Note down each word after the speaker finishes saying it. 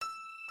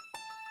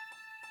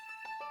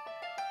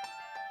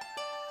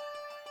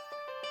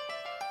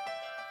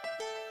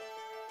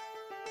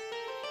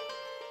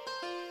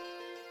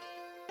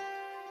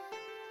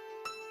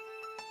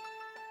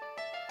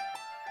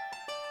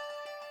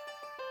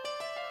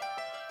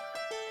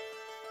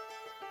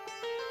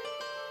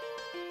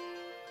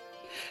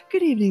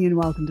Good evening and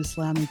welcome to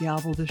Slamming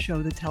Gavel, the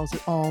show that tells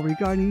it all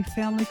regarding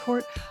family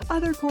court,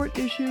 other court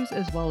issues,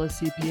 as well as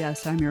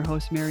CPS. I'm your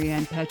host,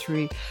 Marianne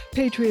Petrie.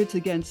 Patriots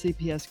Against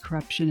CPS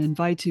Corruption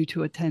invites you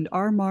to attend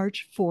our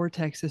March for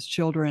Texas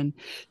Children.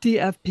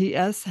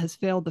 DFPS has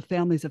failed the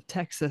families of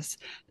Texas.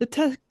 The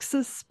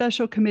Texas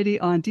Special Committee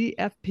on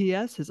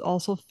DFPS has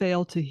also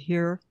failed to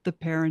hear the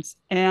parents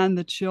and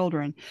the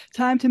children.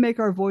 Time to make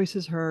our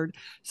voices heard.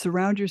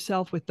 Surround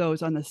yourself with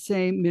those on the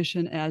same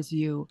mission as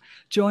you.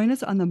 Join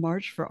us on the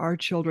March for Our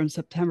Children,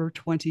 September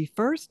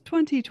 21st,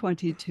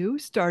 2022,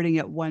 starting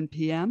at 1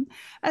 p.m.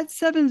 at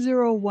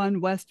 701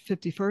 West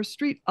 51st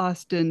Street,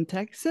 Austin,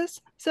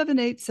 Texas,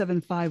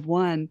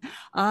 78751.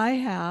 I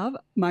have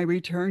my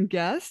return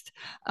guest.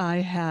 I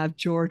have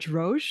George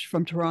Roche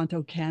from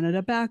Toronto,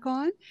 Canada, back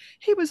on.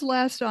 He was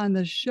last on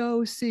the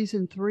show,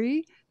 Season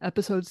 3,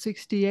 Episode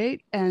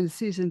 68, and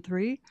Season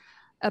 3,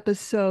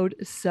 Episode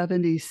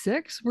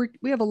 76.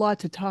 We have a lot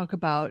to talk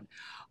about.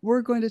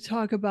 We're going to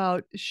talk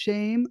about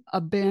shame,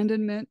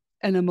 abandonment,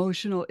 and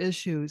emotional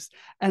issues.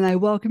 And I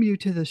welcome you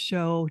to the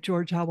show.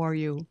 George, how are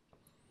you?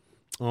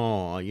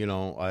 Oh,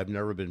 I've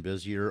never been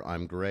busier.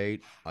 I'm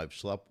great. I've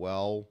slept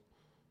well.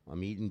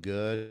 I'm eating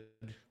good.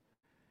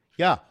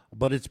 Yeah,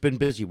 but it's been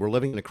busy. We're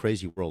living in a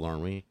crazy world,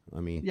 aren't we?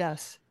 I mean,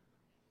 Yes.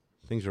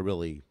 things are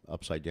really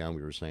upside down,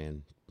 we were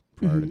saying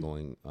prior to Mm-hmm.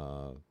 going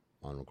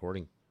on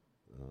recording.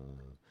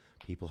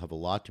 People have a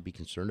lot to be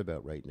concerned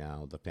about right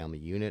now. The family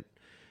unit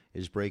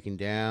is breaking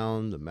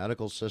down, the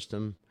medical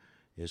system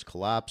is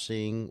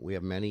collapsing. We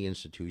have many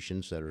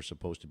institutions that are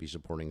supposed to be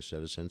supporting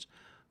citizens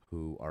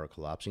who are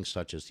collapsing,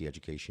 such as the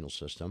educational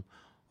system.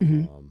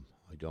 Mm-hmm.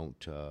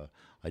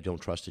 I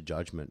don't trust the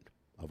judgment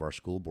of our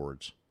school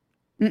boards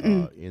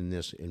Mm-mm. in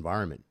this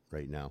environment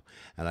right now,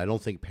 and I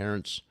don't think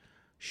parents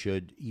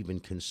should even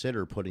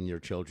consider putting their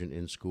children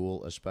in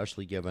school,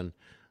 especially given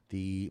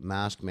the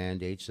mask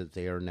mandates that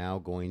they are now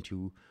going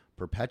to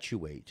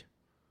perpetuate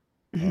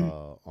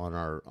Mm-hmm. on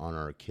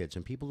our kids.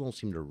 And people don't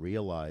seem to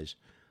realize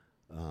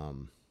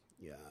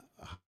yeah,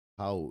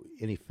 how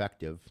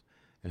ineffective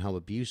and how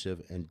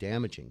abusive and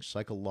damaging,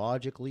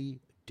 psychologically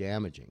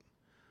damaging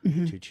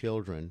Mm-hmm. to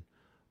children,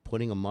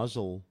 putting a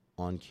muzzle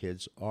on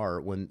kids are,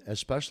 when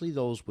especially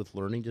those with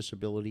learning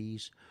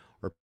disabilities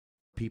or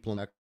people in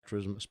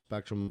the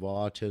spectrum of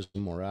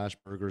autism or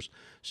Asperger's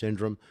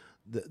syndrome.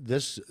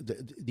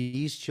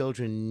 These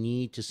children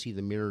need to see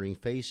the mirroring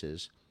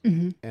faces,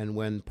 Mm-hmm. and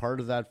when part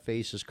of that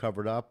face is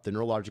covered up, the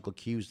neurological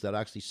cues that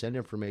actually send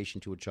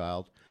information to a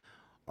child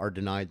are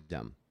denied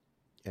them,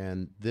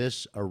 and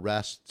this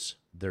arrests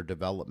their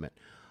development,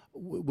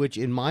 which,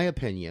 in my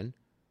opinion,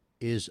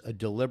 is a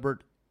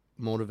deliberate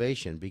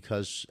motivation,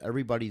 because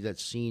everybody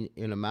that's seen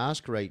in a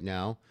mask right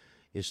now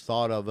is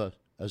thought of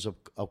as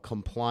a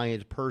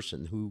compliant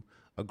person who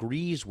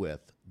agrees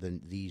with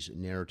these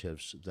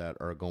narratives that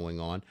are going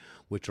on,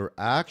 which are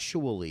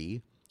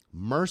actually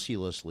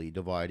mercilessly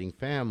dividing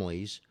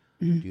families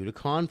Mm-hmm. due to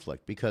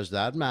conflict, because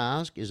that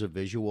mask is a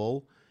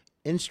visual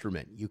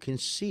instrument. You can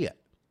see it,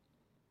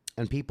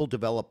 and people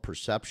develop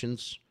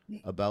perceptions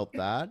about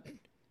that.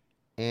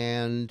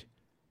 And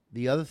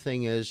the other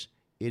thing is,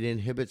 it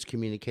inhibits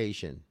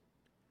communication.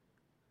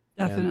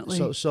 And Definitely.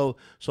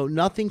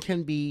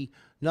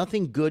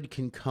 nothing good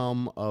can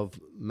come of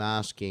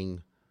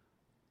masking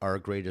our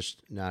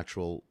greatest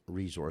natural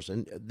resource,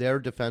 and they're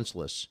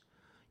defenseless.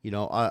 They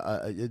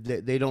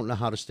don't know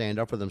how to stand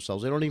up for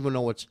themselves. They don't even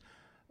know what's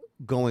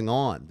going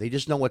on. They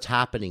just know what's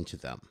happening to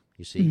them.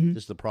 You see, Mm-hmm.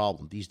 this is the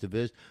problem. These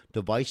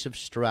divisive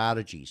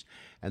strategies,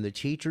 and the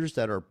teachers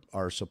that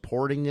are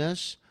supporting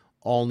this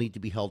all need to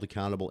be held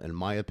accountable, in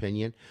my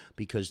opinion,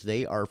 because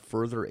they are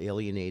further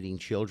alienating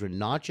children,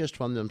 not just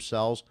from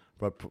themselves,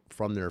 but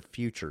from their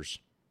futures.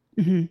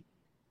 Mm-hmm.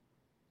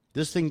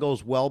 This thing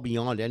goes well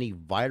beyond any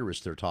virus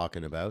they're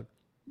talking about.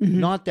 Mm-hmm.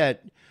 Not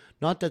that,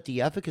 not that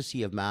the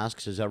efficacy of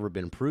masks has ever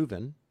been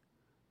proven.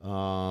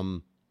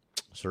 Um,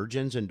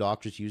 Surgeons and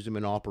doctors use them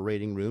in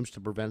operating rooms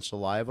to prevent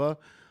saliva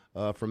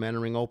from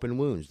entering open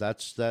wounds.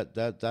 That's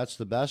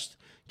the best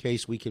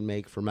case we can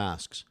make for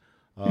masks.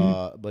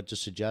 Mm-hmm. But to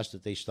suggest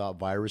that they stop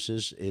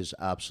viruses is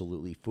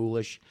absolutely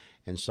foolish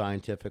and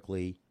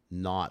scientifically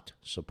not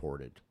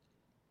supported.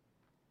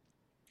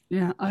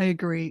 Yeah, I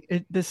agree.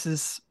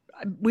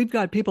 We've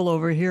got people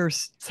over here,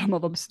 some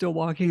of them still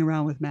walking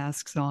around with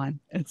masks on.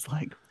 It's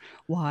like,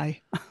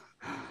 why?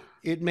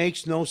 It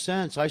makes no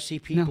sense. I see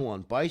No. people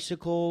on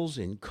bicycles,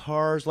 in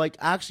cars, like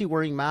actually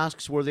wearing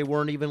masks where they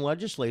weren't even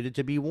legislated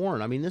to be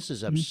worn. I mean, this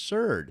is Mm-hmm.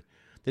 absurd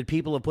that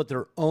people have put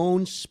their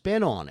own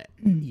spin on it,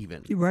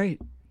 even You're right.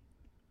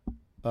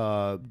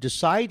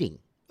 deciding,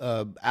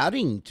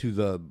 adding to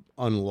the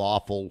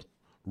unlawful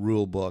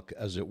rule book,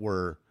 as it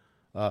were.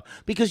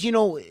 Because,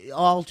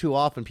 all too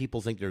often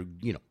people think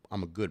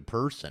I'm a good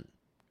person.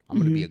 I'm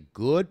going to Mm-hmm. be a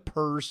good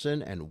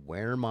person and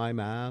wear my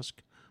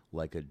mask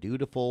like a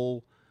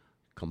dutiful,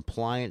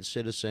 compliant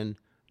citizen,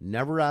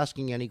 never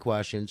asking any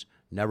questions,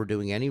 never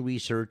doing any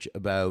research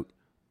about,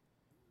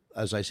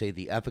 as I say,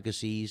 the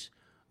efficacies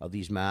of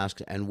these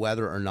masks and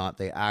whether or not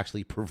they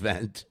actually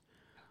prevent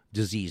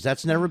disease.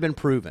 That's never been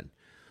proven.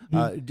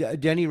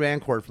 Denny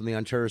Rancourt from the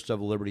Ontario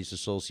Civil Liberties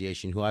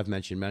Association, who I've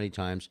mentioned many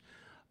times,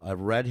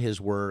 I've read his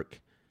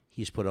work.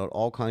 He's put out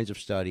all kinds of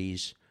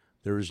studies.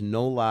 There is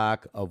no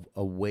lack of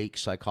awake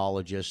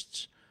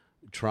psychologists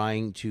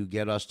trying to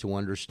get us to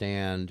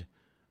understand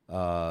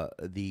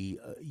the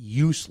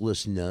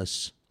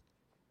uselessness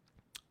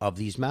of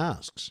these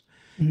masks.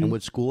 Mm-hmm. And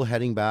with school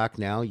heading back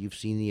now, you've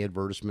seen the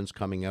advertisements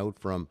coming out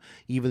from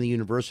even the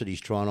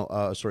universities,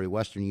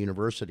 Western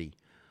University.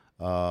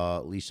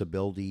 Lisa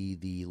Bildy,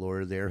 the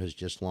lawyer there, has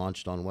just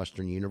launched on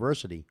Western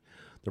University.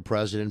 The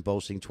president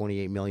boasting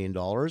 $28 million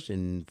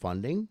in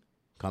funding.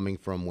 Coming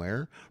from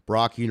where?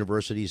 Brock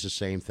University is the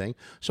same thing.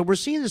 So we're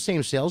seeing the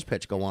same sales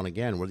pitch go on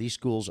again, where these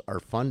schools are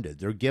funded.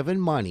 They're given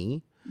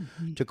money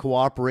to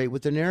cooperate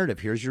with the narrative.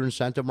 Here's your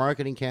incentive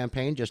marketing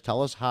campaign. Just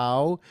tell us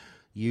how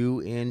you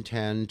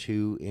intend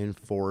to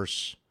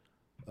enforce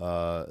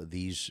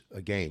these,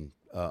 again,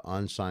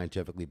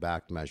 unscientifically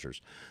backed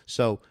measures.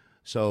 So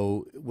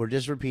we're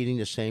just repeating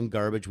the same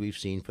garbage we've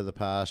seen for the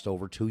past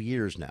over 2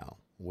 years now,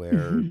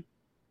 where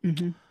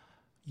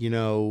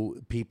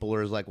people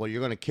are like, well, you're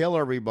going to kill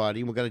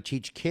everybody. We're going to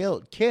teach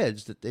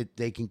kids that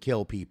they can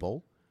kill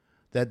people,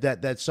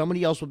 that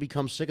somebody else will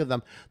become sick of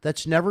them.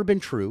 That's never been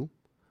true.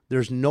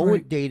 There's no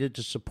data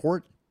to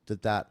support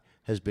that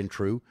has been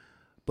true.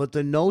 But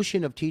the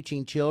notion of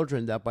teaching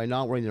children that by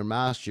not wearing their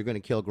masks, you're going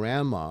to kill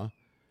grandma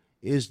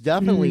is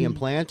definitely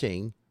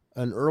implanting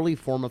an early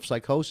form of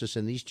psychosis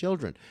in these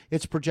children.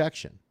 It's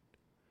projection.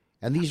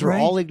 And these are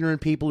all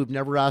ignorant people who've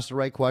never asked the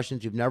right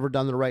questions, who've never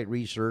done the right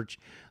research.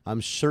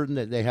 I'm certain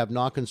that they have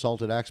not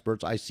consulted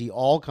experts. I see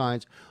all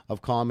kinds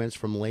of comments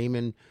from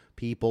layman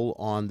people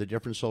on the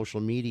different social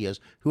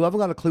medias who haven't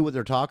got a clue what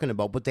they're talking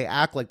about, but they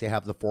act like they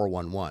have the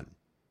 411.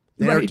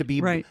 They're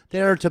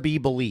to be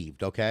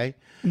believed, okay?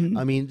 Mm-hmm.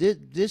 I mean,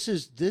 this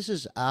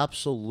is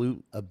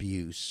absolute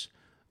abuse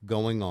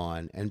going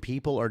on, and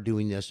people are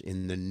doing this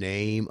in the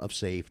name of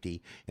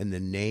safety, in the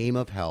name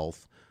of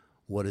health.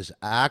 What is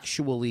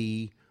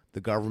actually the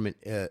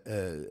government's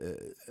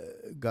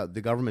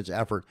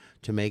effort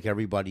to make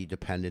everybody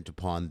dependent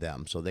upon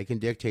them, so they can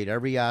dictate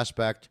every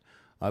aspect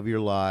of your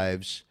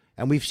lives.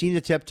 And we've seen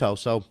the tiptoe.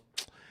 So,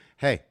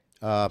 hey,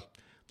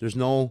 there's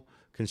no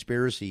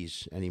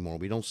conspiracies anymore.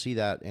 We don't see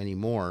that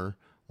anymore.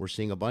 We're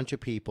seeing a bunch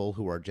of people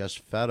who are just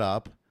fed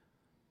up,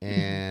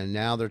 and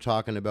now they're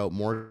talking about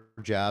more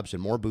jabs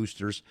and more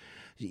boosters.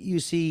 You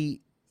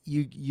see,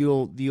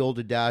 the old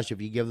adage: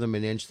 if you give them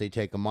an inch, they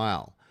take a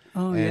mile.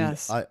 Oh, and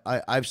yes.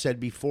 I've said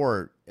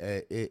before,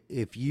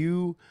 if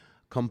you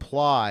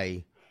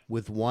comply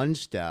with one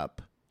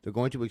step, they're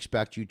going to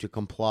expect you to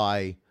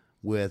comply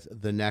with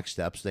the next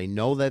steps. They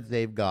know that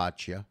they've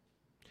got you.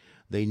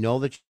 They know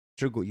that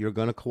you're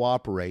going to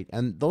cooperate.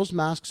 And those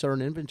masks are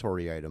an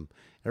inventory item.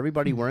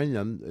 Everybody wearing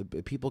them,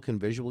 people can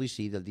visually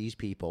see that these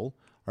people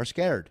are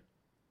scared.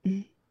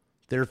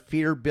 They're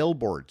fear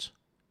billboards.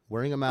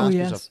 Wearing a mask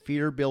is a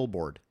fear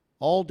billboard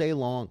all day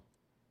long.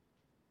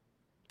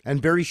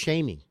 And very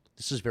shaming.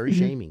 This is very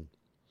shaming.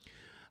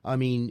 I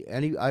mean,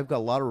 I've got a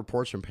lot of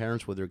reports from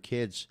parents with their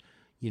kids,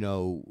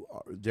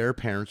 their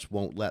parents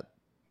won't let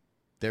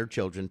their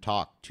children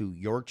talk to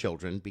your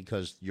children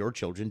because your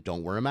children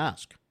don't wear a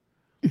mask.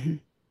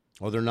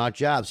 Or they're not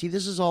jabbed. See,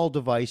 this is all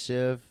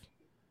divisive.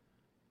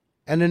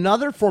 And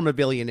another form of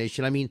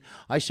alienation. I mean,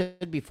 I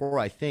said before,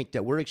 I think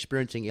that we're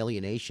experiencing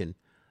alienation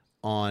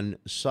on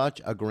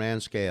such a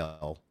grand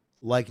scale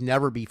like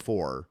never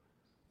before.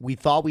 We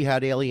thought we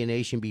had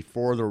alienation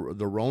before the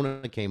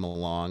Rona came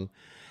along,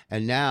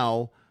 and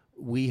now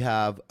we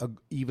have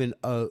even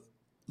a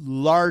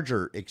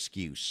larger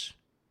excuse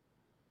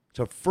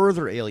to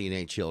further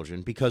alienate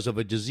children because of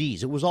a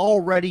disease. It was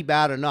already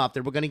bad enough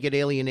that we're going to get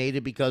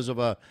alienated because of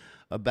a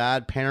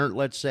bad parent,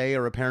 let's say,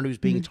 or a parent who's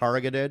being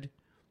targeted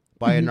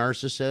by a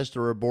narcissist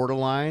or a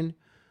borderline.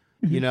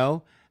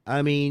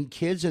 I mean,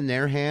 kids in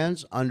their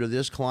hands under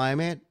this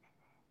climate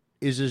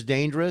is as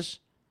dangerous,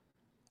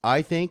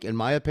 I think, in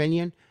my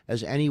opinion,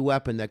 as any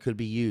weapon that could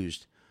be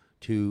used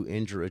to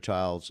injure a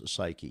child's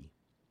psyche.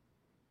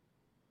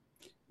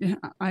 Yeah,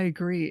 I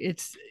agree.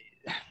 It's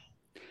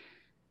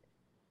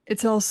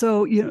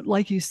also,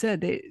 like you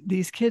said,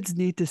 these kids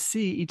need to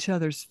see each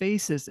other's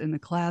faces in the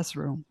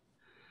classroom.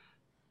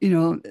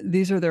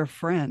 These are their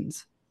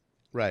friends.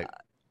 Right.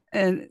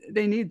 And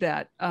they need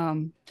that.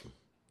 Well,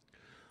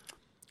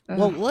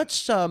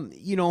 let's,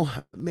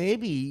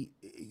 maybe,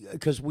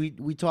 because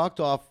we talked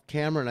off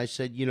camera and I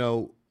said,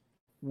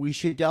 we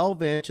should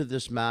delve into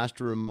this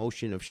master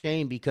emotion of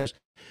shame, because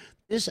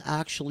this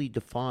actually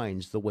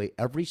defines the way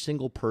every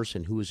single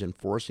person who is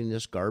enforcing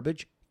this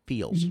garbage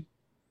feels.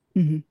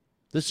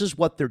 This is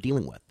what they're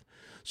dealing with.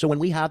 So when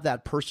we have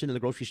that person in the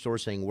grocery store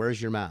saying,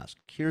 "Where's your mask?"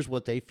 Here's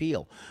what they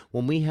feel.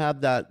 When we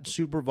have that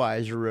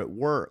supervisor at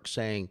work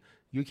saying,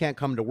 "You can't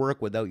come to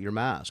work without your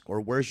mask," or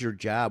 "Where's your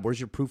jab?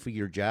 Where's your proof of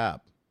your jab?"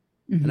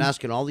 And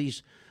asking all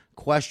these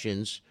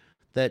questions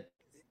that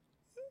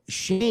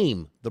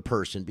shame the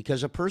person,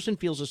 because a person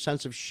feels a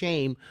sense of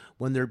shame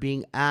when they're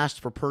being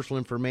asked for personal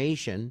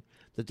information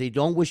that they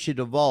don't wish to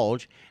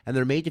divulge, and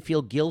they're made to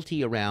feel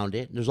guilty around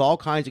it. There's all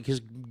kinds of,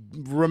 because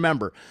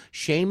remember,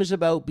 shame is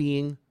about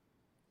being,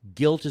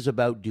 guilt is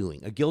about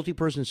doing. A guilty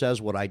person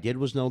says, what I did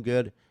was no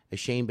good. A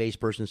shame-based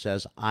person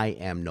says, I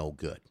am no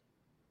good.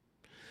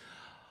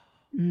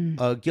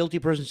 A guilty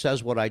person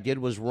says, what I did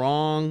was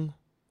wrong.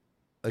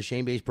 A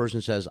shame-based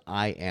person says,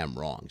 I am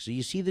wrong. So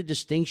you see the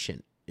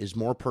distinction is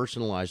more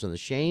personalized on the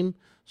shame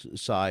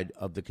side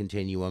of the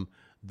continuum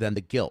than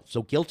the guilt.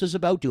 So guilt is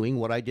about doing,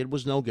 what I did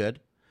was no good.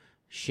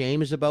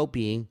 Shame is about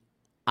being,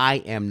 I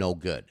am no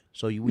good.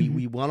 So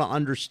we want to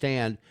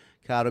understand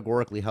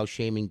categorically how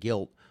shame and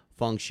guilt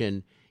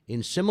function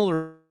in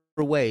similar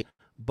way,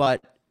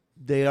 but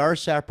they are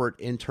separate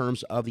in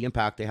terms of the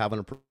impact they have on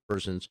a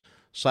person's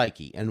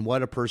psyche and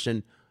what a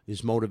person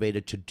is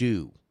motivated to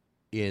do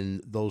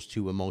in those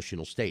two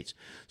emotional states.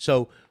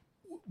 So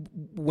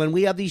when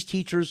we have these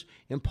teachers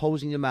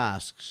imposing the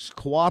masks,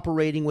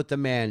 cooperating with the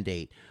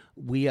mandate,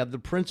 we have the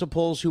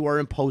principals who are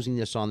imposing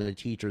this on the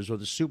teachers, or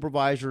the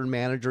supervisor and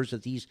managers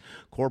at these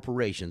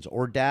corporations,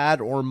 or dad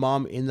or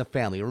mom in the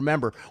family.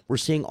 Remember, we're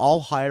seeing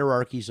all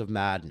hierarchies of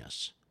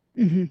madness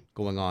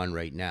going on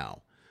right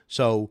now.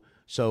 So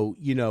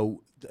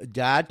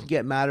dad can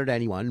get mad at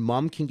anyone,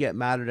 mom can get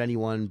mad at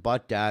anyone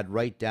but dad,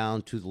 right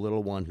down to the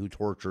little one who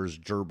tortures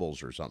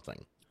gerbils or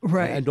something.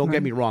 Right. And don't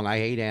get me wrong, I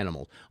hate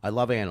animals. I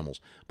love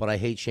animals, but I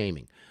hate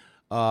shaming.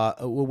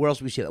 Where else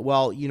do we see that?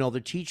 Well,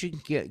 the teacher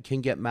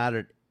can get mad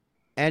at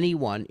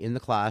anyone in the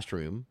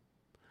classroom,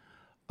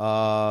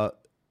 but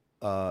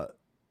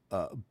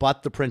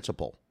the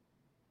principal.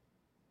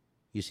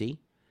 You see?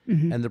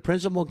 And the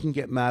principal can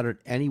get mad at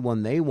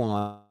anyone they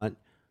want,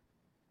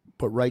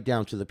 but right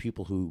down to the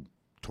people who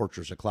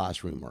tortures a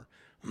classroom or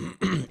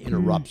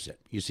interrupts it.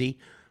 You see?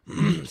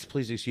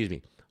 Please excuse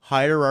me.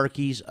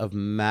 Hierarchies of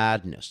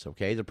madness,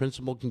 okay? The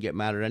principal can get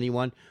mad at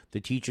anyone. The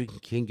teacher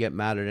can get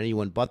mad at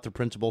anyone but the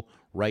principal,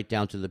 right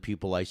down to the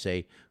people, I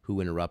say,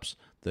 who interrupts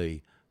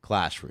the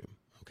classroom,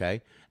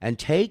 okay? And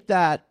take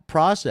that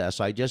process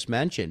I just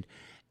mentioned.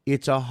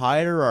 It's a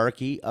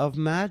hierarchy of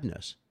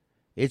madness.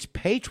 It's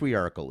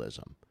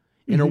patriarchalism.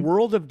 In a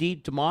world of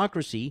deep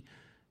democracy,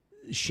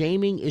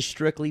 shaming is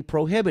strictly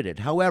prohibited.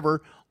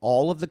 However,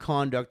 all of the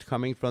conduct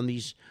coming from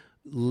these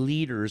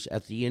leaders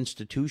at the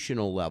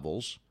institutional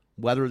levels,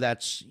 whether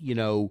that's,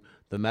 the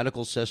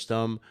medical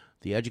system,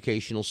 the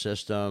educational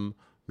system,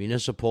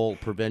 municipal,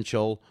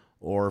 provincial,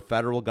 or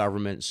federal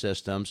government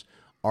systems,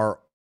 are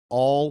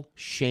all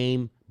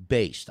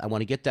shame-based. I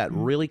want to get that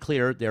really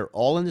clear. They're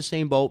all in the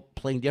same boat,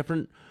 playing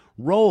different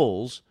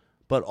roles,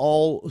 but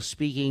all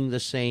speaking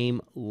the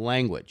same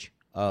language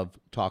of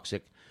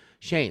toxic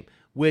shame,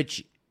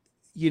 which,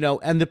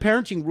 and the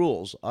parenting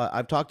rules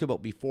I've talked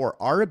about before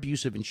are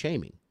abusive and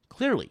shaming,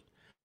 clearly.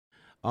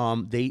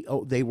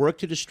 They work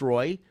to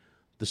destroy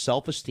the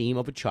self-esteem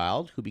of a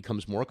child who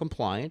becomes more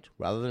compliant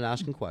rather than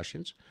asking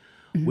questions,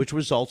 which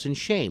results in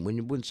shame.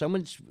 When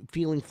someone's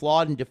feeling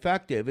flawed and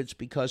defective, it's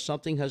because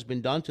something has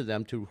been done to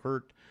them to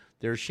hurt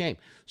their shame.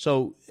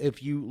 So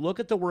if you look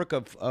at the work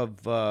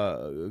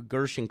of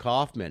Gershon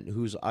Kaufman,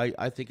 who's,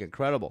 I think,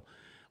 incredible,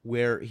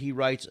 where he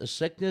writes, a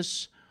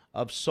sickness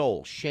of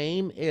soul.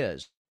 Shame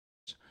is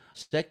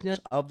sickness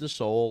of the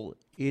soul.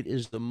 It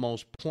is the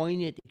most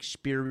poignant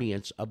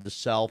experience of the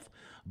self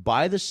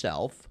by the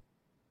self.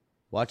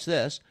 Watch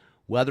this,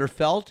 whether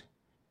felt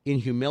in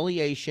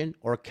humiliation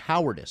or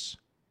cowardice,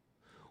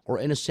 or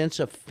in a sense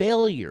of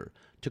failure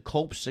to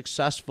cope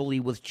successfully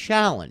with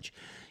challenge.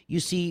 You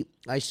see,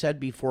 I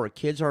said before,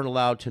 kids aren't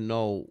allowed to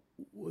know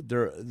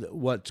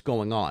what's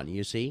going on,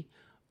 you see?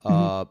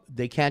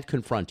 They can't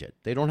confront it.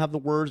 They don't have the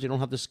words, they don't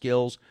have the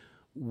skills.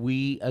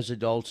 We as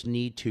adults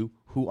need to,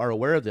 who are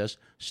aware of this,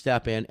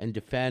 step in and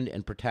defend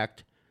and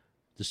protect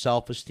the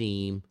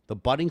self-esteem, the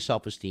budding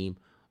self-esteem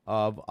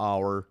of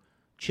our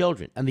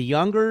children. And the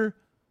younger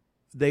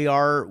they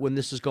are when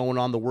this is going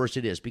on, the worse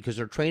it is, because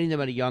they're training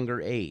them at a younger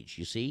age,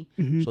 you see?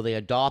 So they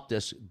adopt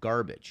this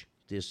garbage,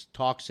 this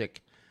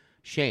toxic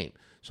shame.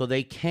 So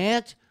they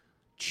can't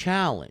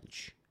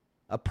challenge.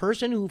 A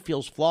person who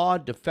feels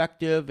flawed,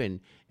 defective,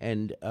 and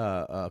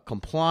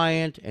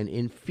compliant and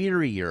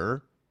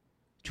inferior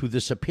to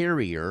the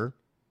superiors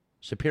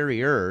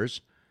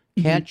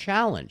can't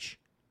challenge.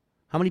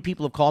 How many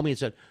people have called me and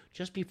said,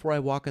 just before I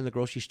walk in the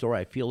grocery store,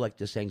 I feel like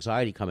this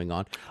anxiety coming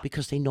on,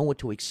 because they know what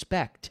to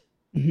expect.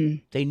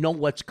 They know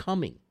what's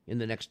coming in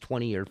the next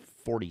 20 or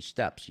 40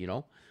 steps,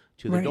 to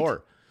the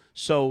door.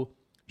 So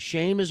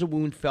shame is a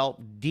wound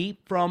felt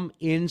deep from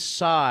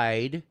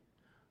inside,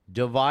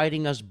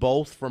 dividing us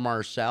both from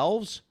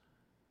ourselves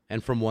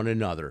and from one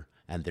another.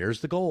 And there's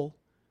the goal.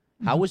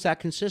 How is that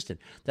consistent?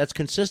 That's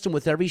consistent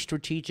with every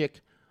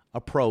strategic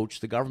approach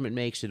the government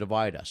makes to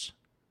divide us.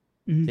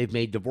 They've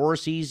made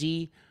divorce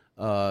easy,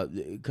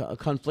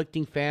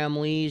 conflicting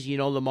families.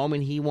 The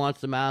moment he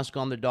wants the mask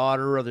on the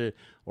daughter,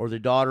 or the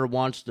daughter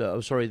wants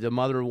the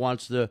mother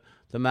wants the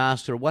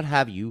mask, or what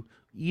have you.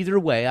 Either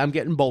way, I'm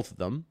getting both of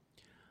them.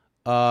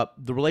 The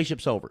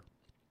relationship's over.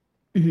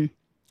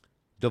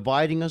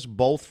 Dividing us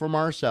both from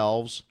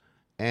ourselves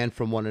and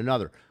from one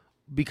another,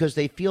 because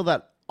they feel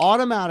that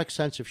automatic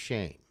sense of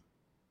shame,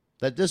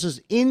 that this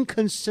is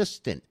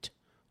inconsistent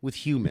with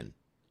human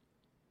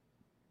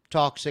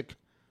toxic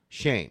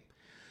shame.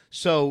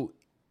 So,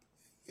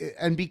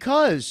 and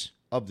because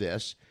of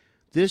this,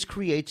 this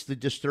creates the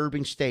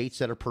disturbing states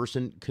that a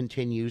person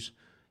continues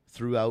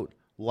throughout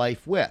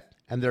life with.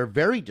 And they're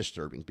very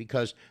disturbing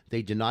because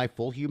they deny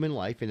full human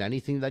life, and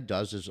anything that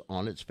does is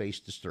on its face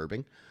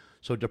disturbing.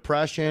 So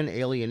depression,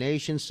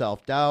 alienation,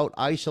 self-doubt,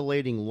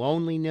 isolating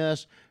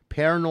loneliness,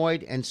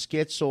 paranoid and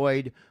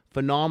schizoid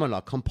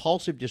phenomena,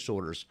 compulsive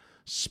disorders,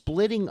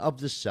 splitting of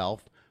the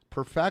self,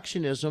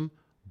 perfectionism,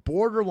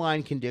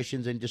 borderline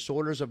conditions, and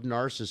disorders of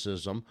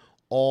narcissism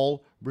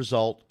all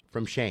result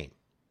from shame.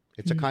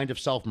 It's a kind of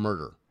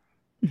self-murder,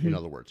 in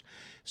other words.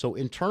 So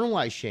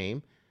internalized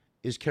shame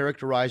is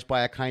characterized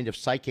by a kind of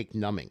psychic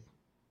numbing.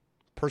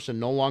 Person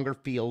no longer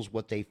feels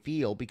what they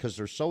feel because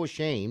they're so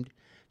ashamed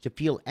to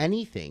feel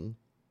anything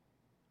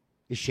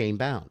is shame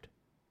bound.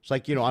 It's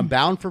like, I'm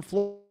bound for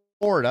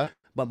Florida,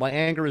 but my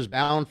anger is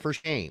bound for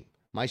shame.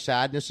 My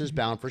sadness is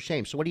bound for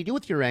shame. So what do you do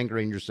with your anger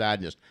and your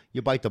sadness?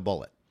 You bite the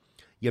bullet.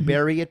 You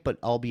bury it, but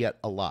albeit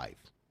alive.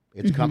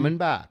 It's coming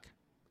back.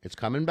 It's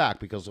coming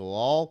back because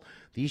all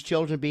these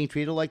children being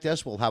treated like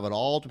this will have it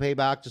all to pay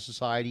back to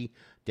society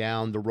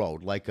down the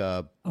road, like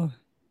a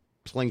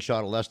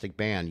slingshot elastic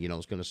band,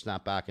 is going to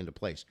snap back into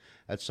place.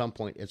 At some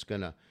point, it's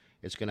going to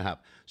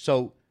happen.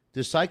 So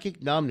the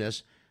psychic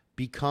numbness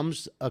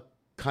becomes a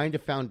kind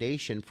of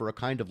foundation for a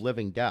kind of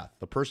living death.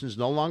 The person is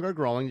no longer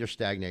growing, they're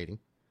stagnating.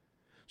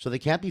 So they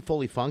can't be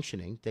fully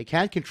functioning. They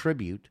can't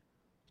contribute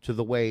to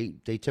the way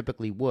they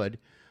typically would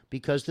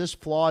because this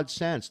flawed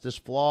sense, this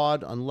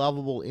flawed,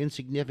 unlovable,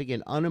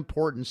 insignificant,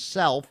 unimportant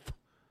self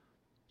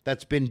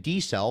that's been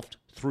de-selfed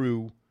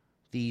through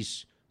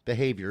these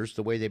behaviors,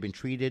 the way they've been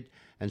treated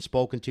and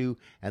spoken to,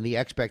 and the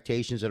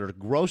expectations that are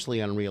grossly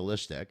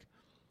unrealistic,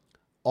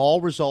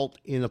 all result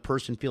in a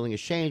person feeling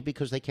ashamed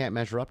because they can't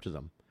measure up to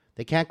them.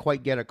 They can't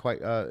quite get it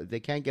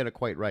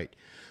quite right.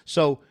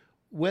 So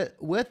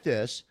with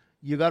this,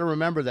 you got to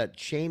remember that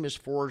shame is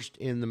forged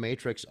in the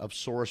matrix of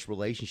source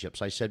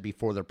relationships. I said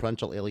before, the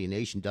parental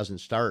alienation doesn't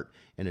start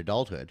in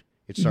adulthood.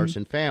 It starts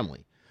in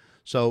family.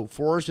 So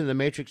forged in the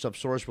matrix of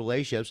source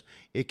relationships,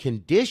 it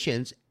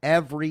conditions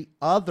every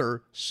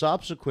other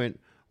subsequent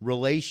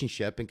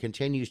relationship and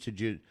continues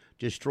to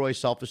destroy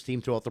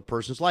self-esteem throughout the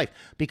person's life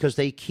because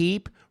they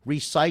keep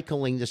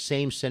recycling the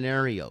same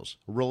scenarios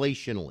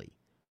relationally.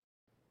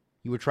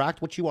 You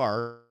attract what you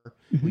are,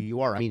 who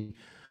you are. I mean,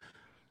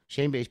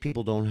 shame-based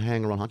people don't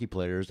hang around hockey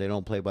players. They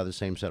don't play by the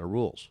same set of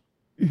rules.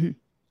 And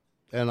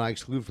I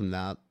exclude from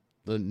that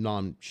the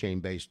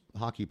non-shame-based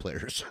hockey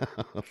players,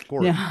 of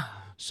course. Yeah.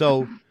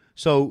 So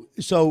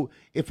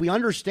if we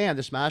understand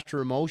this master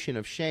emotion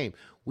of shame,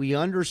 we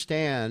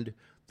understand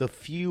the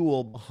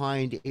fuel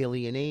behind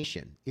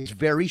alienation. It's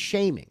very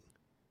shaming.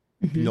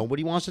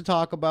 Nobody wants to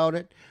talk about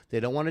it. They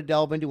don't want to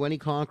delve into any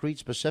concrete,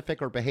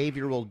 specific, or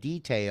behavioral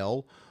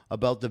detail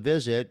about the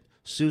visit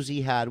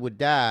Susie had with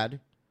Dad.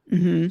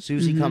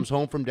 Susie comes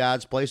home from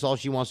Dad's place. All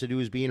she wants to do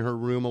is be in her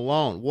room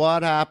alone.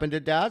 What happened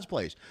at Dad's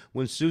place?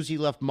 When Susie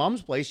left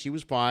Mom's place, she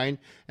was fine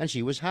and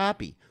she was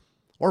happy.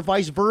 Or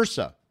vice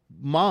versa.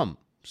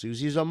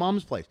 Susie's at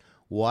Mom's place.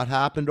 What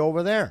happened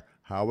over there?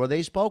 How were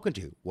they spoken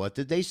to? What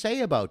did they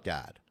say about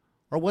Dad?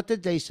 Or what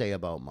did they say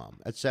about Mom?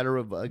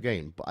 Etc.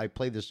 Again, I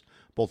play this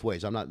both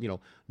ways. I'm not, no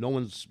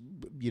one's,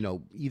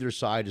 either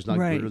side is not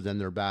gooder than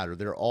they're badder.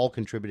 They're all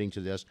contributing to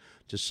this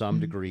to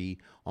some degree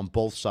on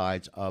both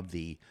sides of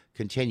the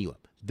continuum.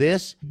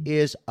 This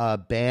is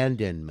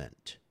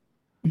abandonment.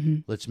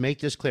 Let's make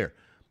this clear.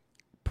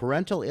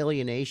 Parental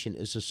alienation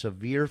is a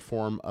severe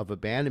form of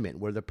abandonment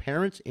where the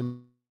parents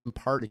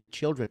impart to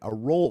children a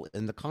role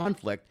in the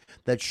conflict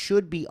that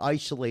should be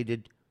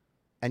isolated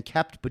and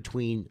kept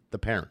between the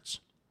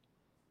parents.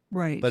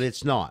 Right. But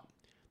it's not.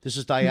 This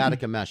is dyadic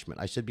enmeshment.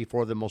 I said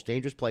before, the most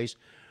dangerous place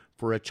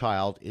for a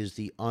child is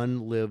the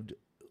unlived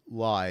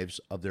lives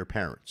of their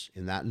parents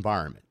in that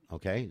environment.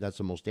 Okay? That's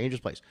the most dangerous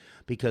place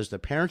because the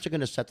parents are going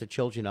to set the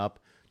children up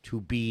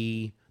to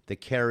be the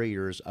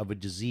carriers of a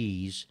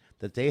disease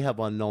that they have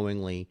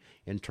unknowingly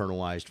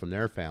internalized from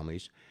their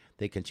families.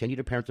 They continue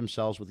to parent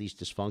themselves with these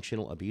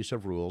dysfunctional,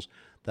 abusive rules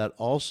that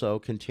also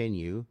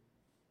continue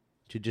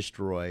to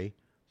destroy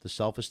the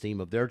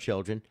self-esteem of their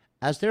children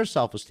as their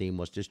self-esteem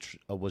was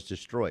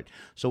destroyed.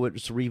 So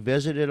it's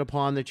revisited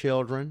upon the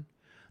children.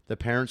 The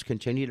parents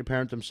continue to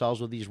parent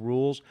themselves with these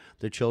rules.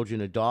 The children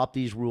adopt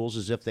these rules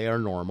as if they are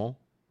normal.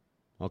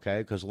 Okay,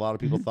 because a lot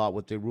of people thought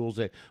what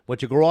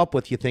you grow up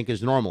with, you think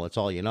is normal. It's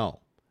all you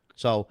know.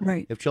 So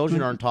if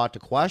children aren't taught to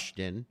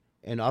question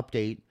and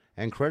update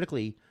and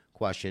critically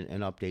question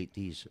and update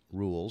these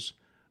rules,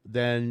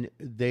 then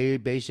they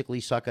basically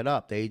suck it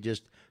up. They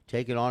just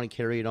take it on and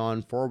carry it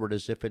on forward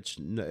as if it's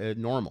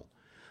normal.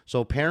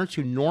 So parents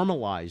who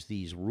normalize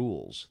these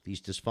rules,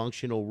 these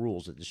dysfunctional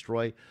rules that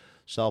destroy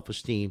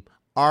self-esteem,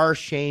 are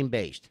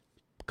shame-based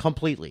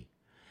completely.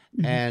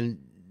 And,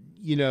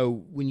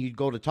 when you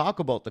go to talk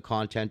about the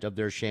content of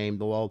their shame,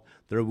 well,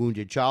 their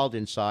wounded child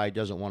inside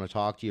doesn't want to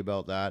talk to you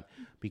about that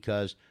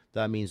because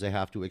that means they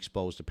have to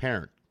expose the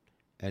parent.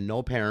 And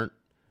no parent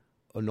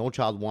or no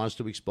child wants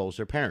to expose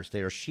their parents.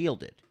 They are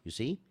shielded, you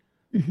see,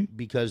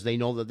 because they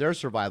know that their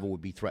survival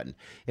would be threatened.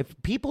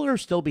 If people are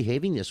still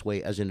behaving this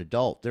way as an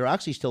adult, they're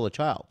actually still a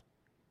child.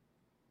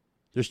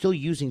 They're still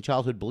using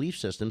childhood belief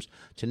systems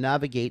to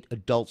navigate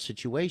adult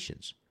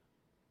situations.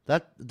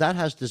 That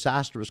has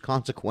disastrous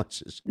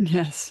consequences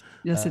Yes.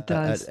 Yes, it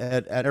does.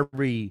 at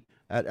every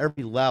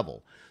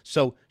level.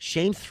 So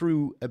shame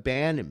through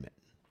abandonment.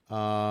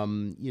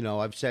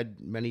 I've said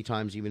many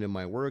times, even in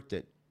my work,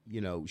 that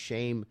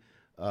shame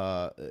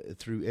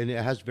through, and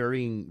it has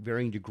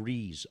varying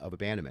degrees of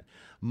abandonment.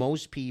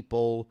 Most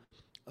people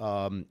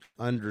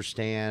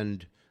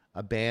understand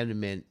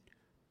abandonment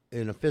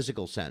in a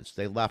physical sense.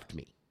 They left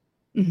me.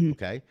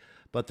 Okay,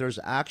 but there's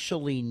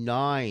actually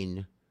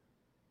 9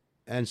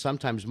 and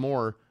sometimes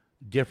more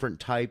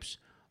different types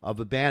of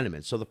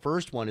abandonment. So the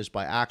first one is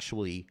by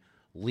actually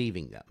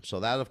leaving them. So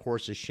that, of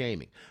course, is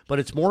shaming. But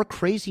it's more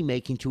crazy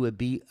making to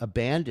be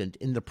abandoned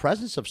in the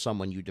presence of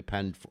someone you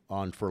depend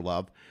on for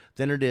love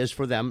than it is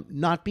for them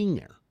not being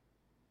there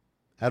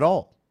at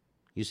all.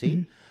 You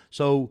see?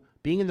 So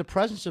being in the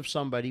presence of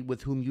somebody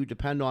with whom you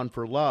depend on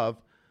for love,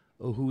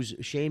 who's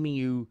shaming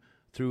you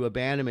through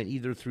abandonment,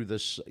 either through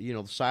this,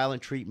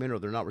 silent treatment, or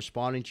they're not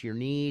responding to your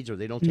needs, or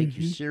they don't take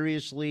you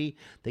seriously.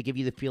 They give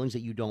you the feelings that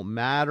you don't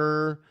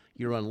matter,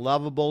 you're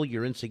unlovable,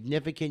 you're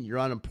insignificant, you're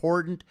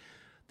unimportant.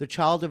 The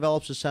child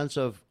develops a sense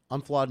of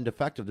unflawed and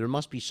defective. There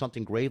must be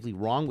something gravely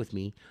wrong with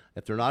me.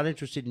 If they're not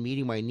interested in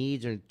meeting my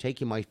needs and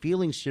taking my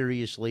feelings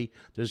seriously,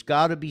 there's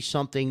got to be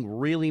something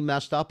really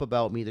messed up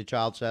about me, the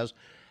child says.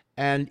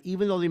 And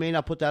even though they may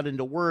not put that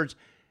into words,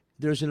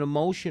 there's an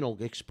emotional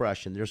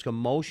expression. There's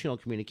emotional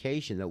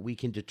communication that we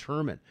can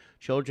determine.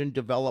 Children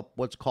develop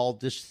what's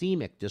called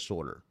dysthemic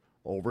disorder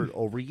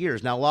over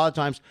years. Now, a lot of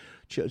times,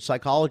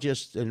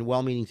 psychologists and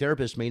well-meaning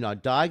therapists may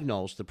not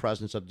diagnose the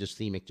presence of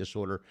dysthemic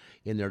disorder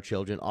in their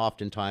children,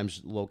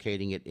 oftentimes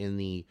locating it in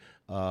the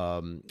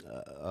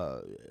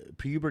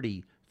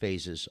puberty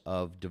phases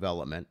of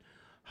development.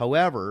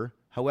 However,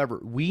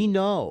 we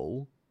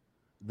know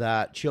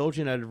that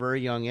children at a very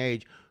young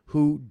age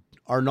who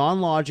are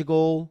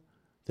non-logical,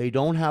 they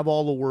don't have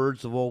all the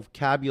words, the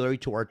vocabulary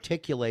to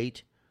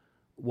articulate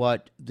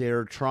what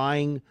they're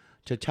trying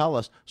to tell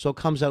us, so it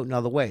comes out in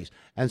other ways.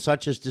 And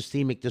such as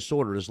dysthemic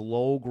disorder is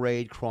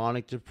low-grade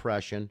chronic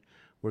depression,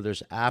 where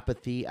there's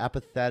apathy,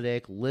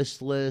 apathetic,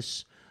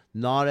 listless,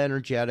 not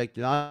energetic,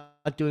 not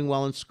doing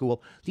well in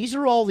school. These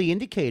are all the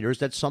indicators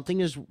that something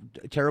is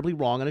terribly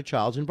wrong in a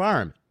child's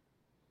environment.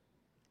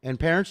 And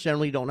parents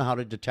generally don't know how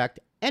to detect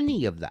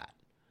any of that.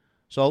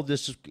 So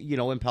this,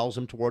 impels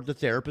them toward the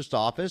therapist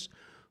office,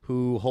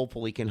 who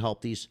hopefully can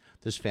help this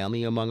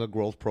family among a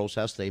growth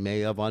process they may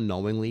have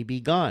unknowingly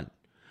begun.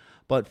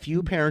 But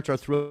few parents are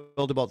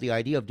thrilled about the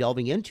idea of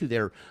delving into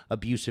their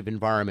abusive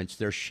environments,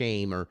 their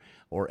shame,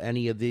 or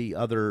any of the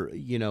other,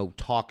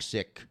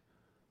 toxic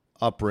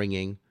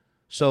upbringing.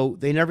 So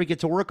they never get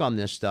to work on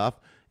this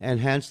stuff, and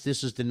hence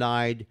this has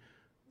denied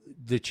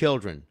the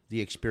children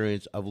the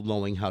experience of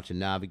knowing how to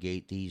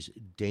navigate these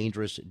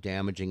dangerous,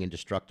 damaging, and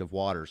destructive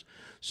waters.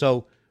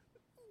 So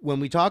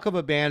when we talk of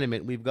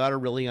abandonment, we've got to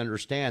really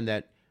understand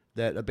that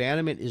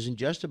abandonment isn't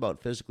just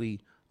about physically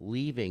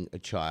leaving a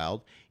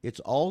child. It's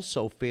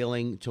also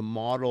failing to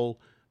model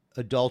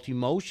adult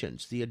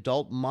emotions. The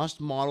adult must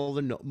model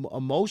the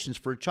emotions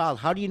for a child.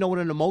 How do you know what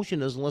an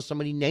emotion is unless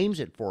somebody names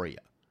it for you?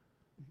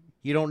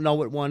 You don't know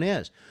what one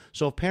is.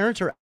 So if parents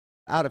are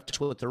out of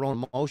touch with their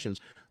own emotions,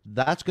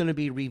 that's going to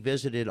be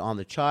revisited on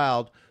the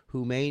child,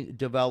 who may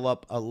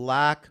develop a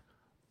lack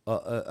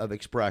of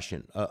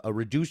expression, a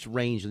reduced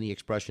range in the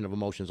expression of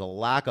emotions, a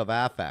lack of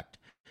affect.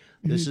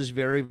 This is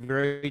very,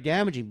 very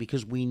damaging,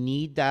 because we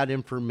need that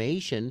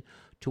information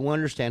to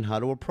understand how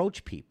to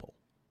approach people.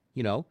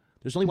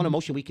 There's only one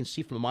emotion we can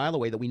see from a mile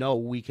away that we know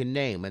we can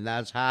name, and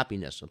that's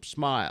happiness, a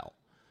smile.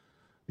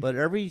 But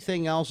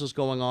everything else is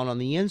going on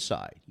the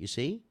inside, you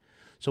see?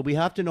 So we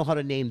have to know how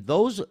to name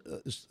those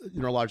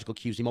neurological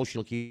cues,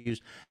 emotional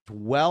cues, as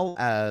well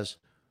as,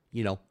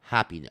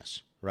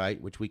 happiness, right?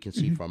 Which we can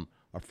see from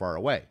far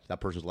away. That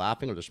person's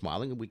laughing or they're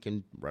smiling, and we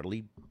can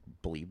readily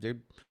believe they're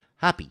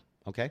happy,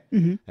 okay?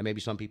 And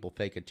maybe some people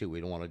fake it too. We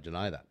don't want to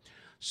deny that.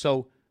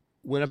 So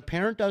when a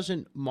parent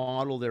doesn't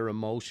model their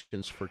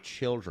emotions for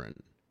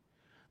children,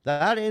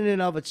 that in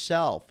and of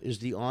itself is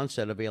the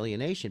onset of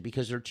alienation,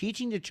 because they're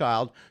teaching the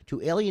child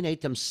to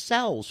alienate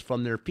themselves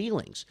from their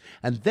feelings.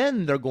 And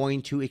then they're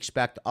going to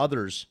expect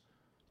others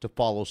to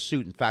follow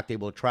suit. In fact, they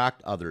will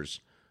attract others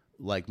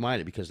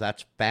like-minded, because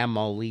that's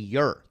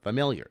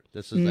familiar.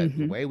 This is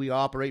the way we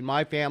operate in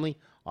my family.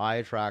 I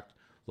attract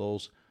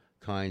those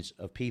kinds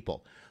of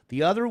people.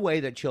 The other way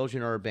that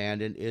children are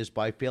abandoned is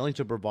by failing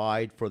to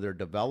provide for their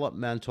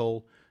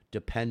developmental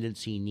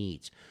dependency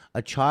needs.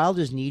 A child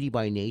is needy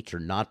by nature,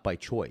 not by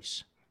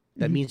choice.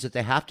 That means that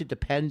they have to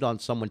depend on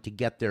someone to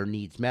get their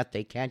needs met.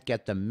 They can't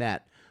get them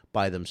met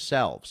by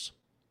themselves.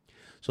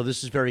 So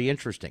this is very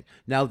interesting.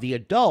 Now, the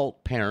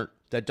adult parent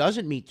that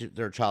doesn't meet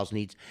their child's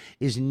needs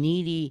is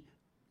needy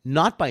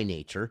not by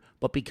nature,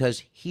 but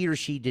because he or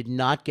she did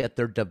not get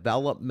their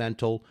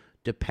developmental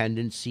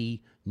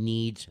dependency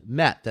needs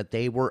met, that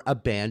they were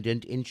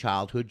abandoned in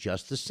childhood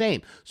just the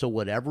same. So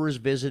whatever is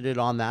visited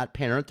on that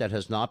parent that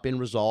has not been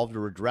resolved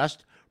or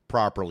addressed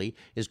properly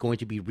is going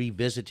to be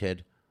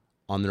revisited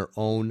on their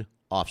own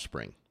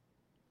offspring.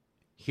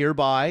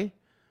 Hereby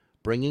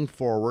bringing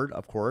forward,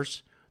 of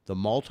course, the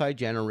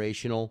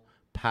multi-generational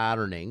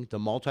patterning, the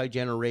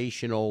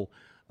multi-generational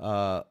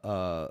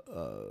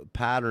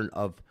pattern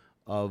of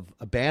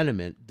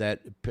abandonment that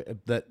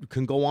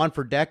can go on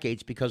for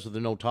decades because of the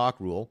no talk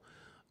rule,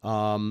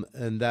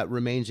 and that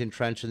remains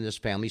entrenched in this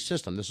family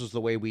system. This is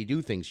the way we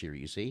do things here,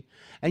 you see.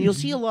 And you'll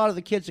see a lot of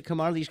the kids that come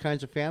out of these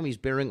kinds of families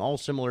bearing all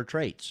similar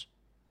traits.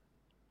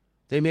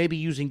 They may be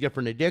using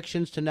different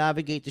addictions to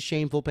navigate the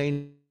shameful,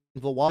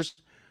 painful waters.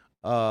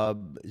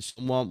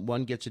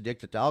 One gets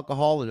addicted to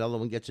alcohol, another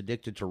one gets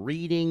addicted to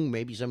reading,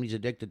 maybe somebody's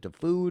addicted to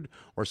food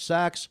or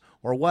sex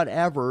or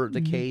whatever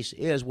the case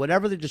is,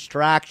 whatever the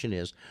distraction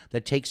is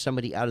that takes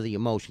somebody out of the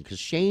emotion. Because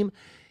shame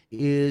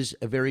is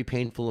a very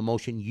painful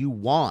emotion. You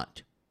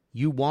want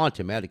to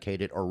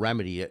medicate it or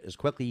remedy it as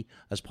quickly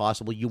as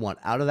possible. You want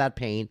out of that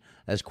pain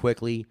as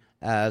quickly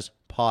as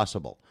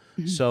possible.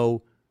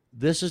 So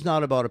this is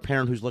not about a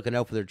parent who's looking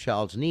out for their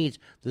child's needs.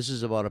 This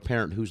is about a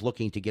parent who's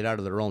looking to get out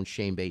of their own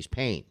shame-based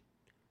pain,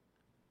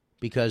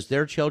 because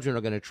their children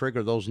are going to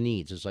trigger those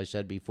needs, as I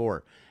said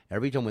before.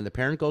 Every time when the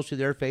parent goes through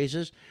their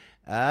phases,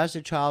 as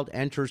the child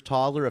enters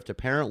toddler, if the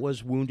parent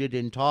was wounded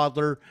in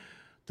toddler,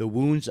 the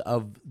wounds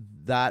of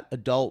that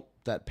adult,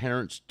 that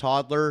parent's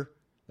toddler,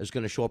 is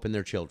going to show up in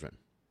their children.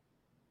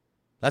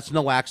 That's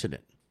no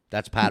accident.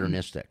 That's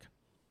patternistic.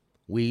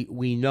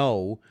 We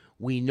know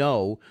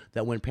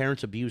that when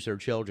parents abuse their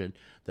children,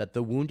 that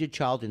the wounded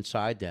child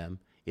inside them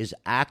is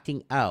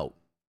acting out,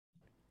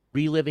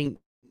 reliving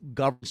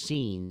governed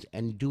scenes,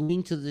 and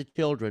doing to the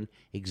children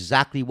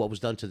exactly what was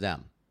done to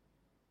them.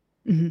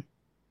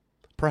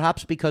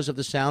 Perhaps because of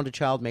the sound a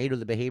child made or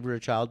the behavior a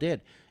child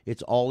did.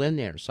 It's all in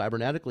there.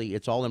 Cybernetically,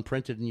 it's all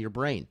imprinted in your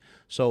brain.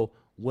 So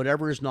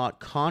whatever is not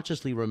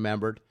consciously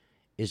remembered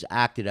is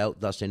acted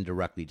out, thus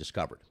indirectly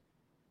discovered.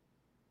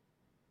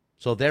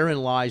 So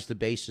therein lies the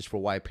basis for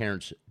why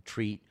parents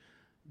treat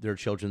their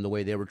children the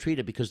way they were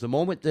treated, because the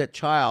moment that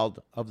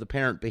child of the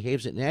parent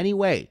behaves in any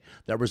way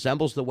that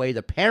resembles the way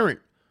the parent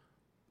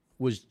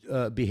was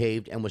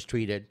behaved and was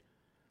treated,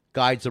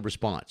 guides the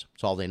response.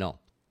 That's all they know.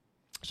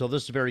 So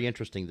this is very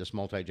interesting, this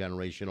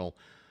multi-generational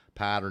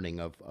patterning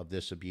of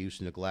this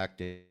abuse,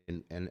 neglect,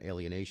 and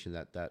alienation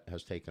that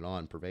has taken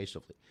on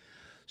pervasively.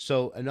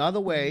 So another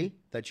way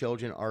that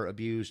children are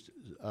abused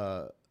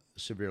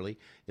severely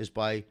is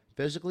by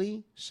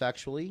physically,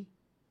 sexually,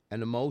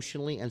 and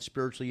emotionally and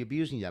spiritually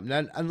abusing them.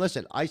 And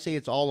listen, I say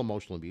it's all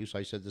emotional abuse.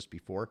 I said this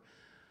before.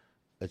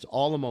 It's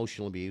all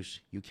emotional abuse.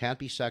 You can't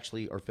be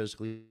sexually or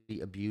physically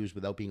abused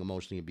without being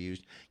emotionally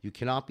abused. You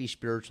cannot be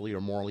spiritually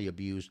or morally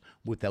abused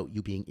without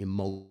you being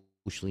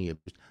emotionally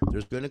abused.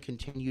 There's going to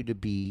continue to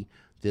be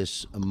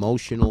this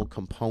emotional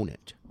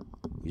component,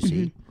 you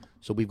see?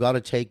 So we've got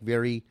to take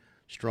very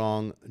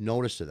strong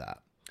notice of that.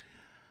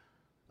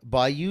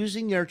 By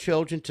using their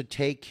children to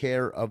take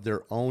care of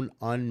their own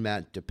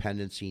unmet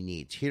dependency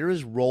needs. Here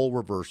is role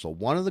reversal.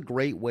 One of the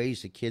great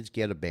ways that kids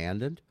get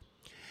abandoned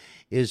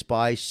is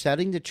by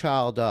setting the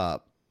child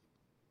up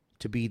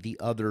to be the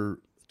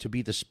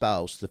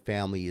spouse the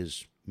family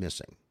is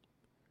missing.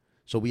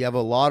 So we have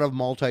a lot of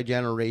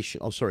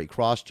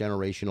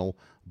cross-generational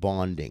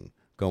bonding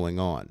going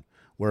on,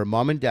 where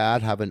mom and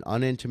dad have an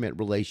unintimate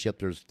relationship.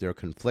 They're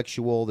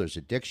conflictual, there's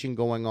addiction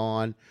going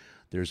on,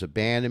 there's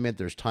abandonment,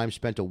 there's time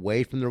spent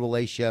away from the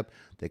relationship.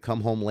 They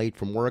come home late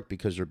from work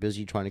because they're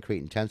busy trying to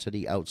create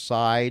intensity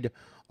outside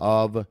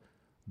of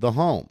the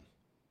home.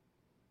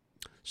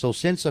 So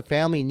since a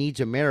family needs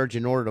a marriage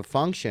in order to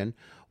function,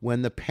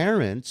 when the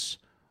parents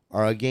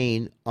are,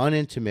 again,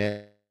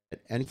 unintimate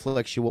and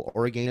conflictual,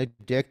 or again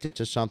addicted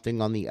to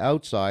something on the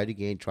outside,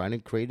 again trying to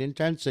create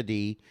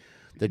intensity,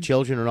 the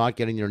children are not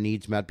getting their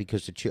needs met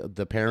because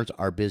the parents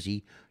are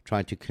busy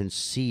trying to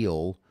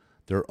conceal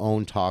their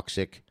own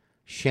toxic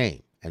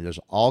shame. And there's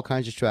all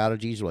kinds of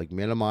strategies like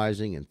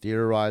minimizing and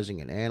theorizing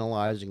and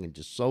analyzing and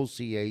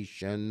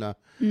dissociation,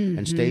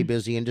 and stay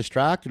busy and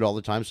distracted all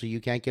the time so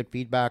you can't get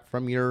feedback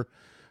from your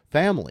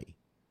family.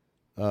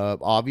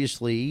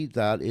 Obviously,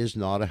 that is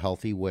not a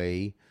healthy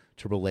way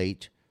to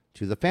relate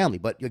to the family.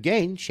 But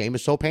again, shame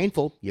is so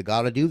painful. You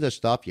got to do this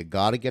stuff. You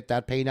got to get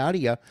that pain out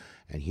of you.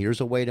 And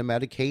here's a way to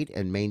medicate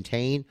and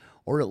maintain,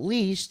 or at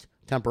least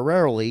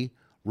temporarily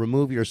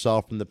remove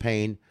yourself from the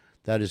pain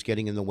that is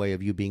getting in the way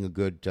of you being a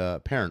good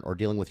parent or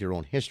dealing with your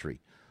own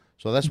history.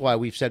 So that's why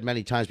we've said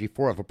many times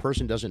before, if a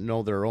person doesn't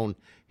know their own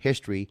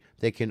history,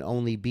 they can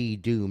only be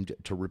doomed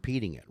to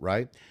repeating it,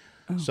 right?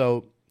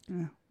 So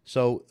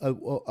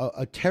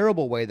a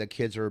terrible way that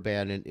kids are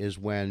abandoned is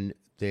when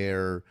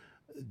their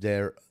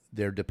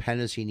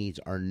dependency needs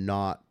are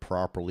not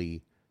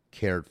properly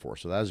cared for.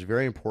 So that is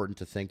very important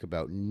to think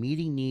about.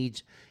 Meeting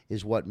needs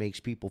is what makes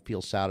people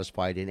feel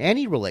satisfied in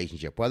any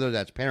relationship, whether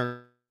that's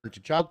parent to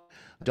child,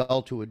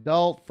 adult to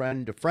adult,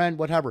 friend to friend,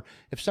 whatever.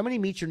 If somebody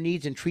meets your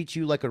needs and treats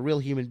you like a real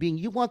human being,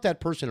 you want that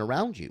person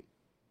around you.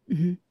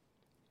 Mm-hmm.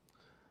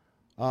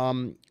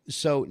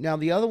 So now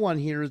the other one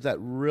here that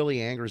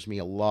really angers me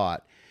a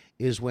lot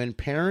is when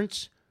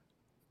parents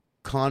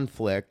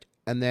conflict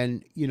and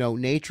then,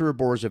 nature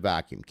abhors a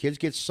vacuum. Kids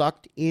get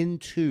sucked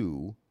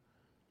into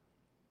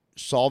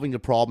solving the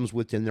problems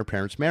within their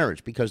parents'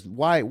 marriage. Because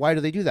why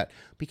do they do that?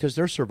 Because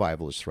their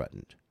survival is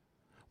threatened.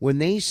 When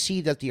they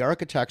see that the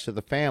architects of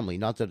the family,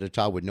 not that a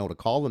child would know to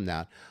call them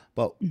that,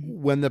 but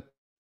when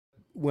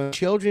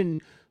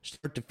children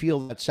start to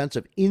feel that sense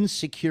of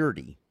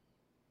insecurity,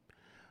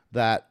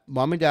 that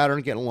mom and dad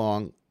aren't getting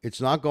along,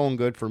 it's not going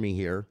good for me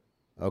here,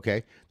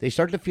 okay? They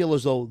start to feel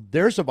as though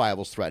their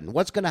survival's threatened.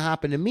 What's going to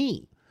happen to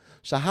me?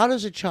 So how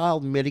does a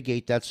child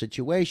mitigate that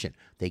situation?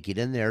 They get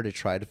in there to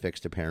try to fix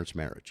their parents'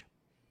 marriage.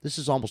 This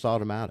is almost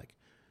automatic.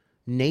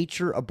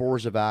 Nature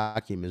abhors a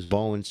vacuum, as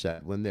Bowen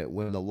said. When the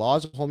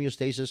laws of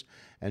homeostasis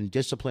and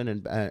discipline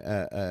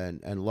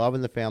and love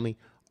in the family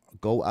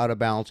go out of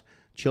balance,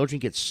 children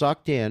get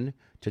sucked in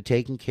to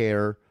taking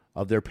care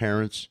of their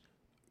parents'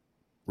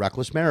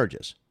 reckless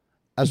marriages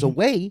as a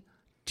way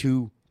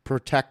to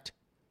protect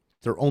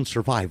their own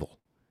survival.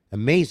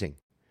 Amazing.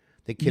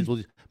 The kids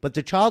will, but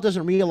the child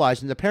doesn't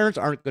realize, and the parents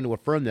aren't going to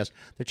affirm this,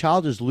 the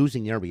child is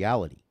losing their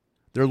reality.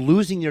 They're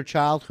losing their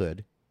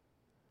childhood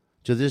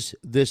to this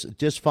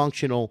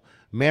dysfunctional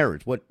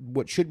marriage.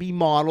 What should be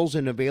models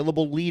and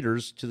available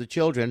leaders to the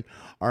children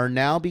are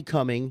now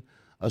becoming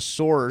a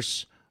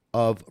source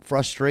of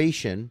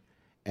frustration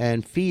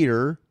and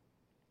fear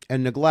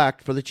and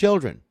neglect for the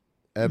children.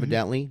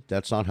 Evidently,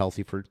 that's not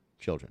healthy for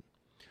children.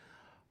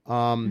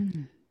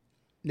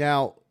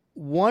 Now,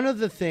 one of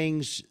the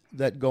things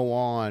that go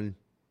on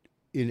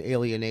in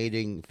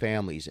alienating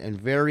families, and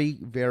very,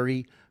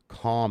 very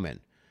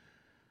common,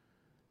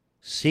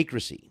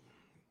 secrecy.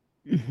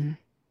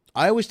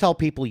 I always tell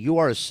people you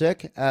are as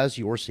sick as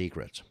your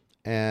secrets.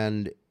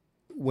 And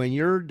when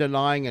you're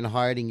denying and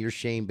hiding your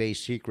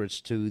shame-based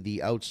secrets to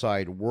the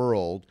outside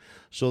world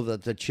so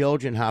that the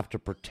children have to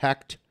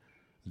protect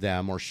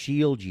them or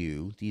shield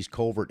you, these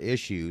covert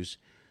issues,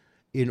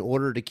 in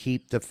order to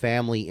keep the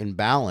family in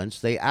balance,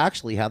 they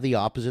actually have the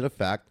opposite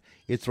effect.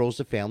 It throws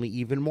the family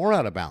even more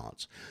out of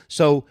balance.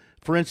 So,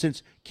 for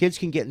instance, kids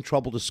can get in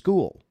trouble to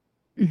school,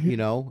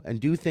 and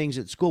do things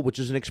at school, which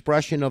is an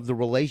expression of the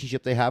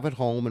relationship they have at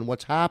home and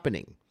what's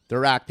happening.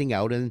 They're acting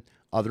out in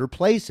other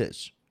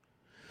places.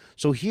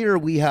 So here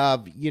we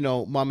have,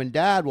 mom and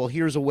dad, well,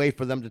 here's a way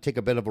for them to take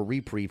a bit of a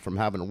reprieve from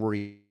having to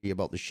worry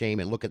about the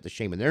shame and look at the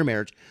shame in their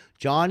marriage.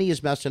 Johnny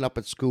is messing up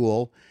at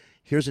school.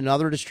 Here's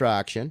another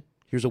distraction.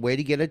 Here's a way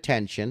to get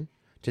attention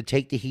to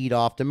take the heat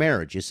off the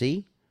marriage, you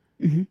see?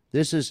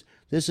 This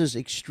is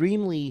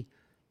extremely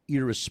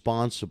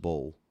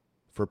irresponsible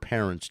for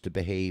parents to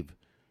behave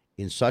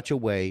in such a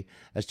way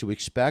as to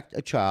expect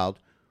a child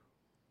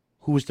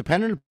who is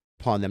dependent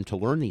upon them to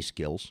learn these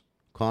skills,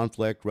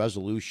 conflict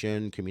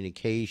resolution,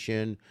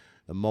 communication,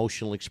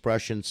 emotional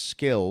expression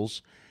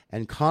skills,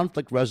 and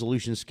conflict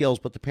resolution skills,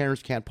 but the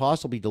parents can't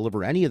possibly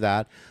deliver any of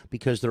that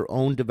because their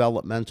own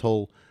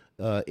developmental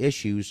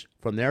issues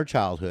from their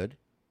childhood,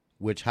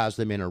 which has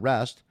them in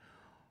arrest,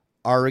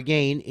 are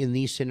again in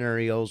these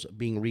scenarios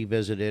being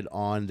revisited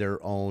on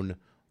their own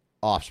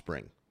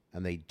offspring,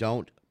 and they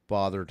don't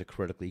bother to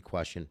critically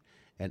question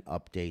and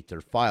update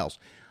their files.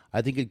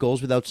 I think it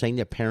goes without saying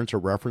that parents are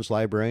reference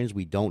librarians.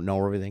 We don't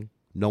know everything.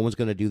 No one's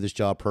going to do this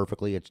job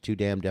perfectly. It's too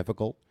damn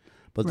difficult.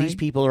 But these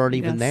people aren't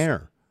even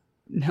there.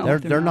 No,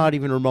 they're not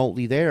even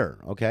remotely there,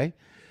 okay?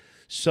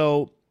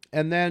 So,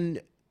 and then,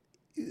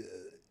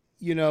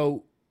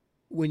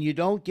 when you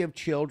don't give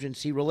children,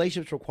 see,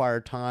 relationships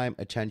require time,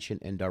 attention,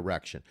 and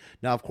direction.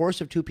 Now, of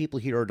course, if two people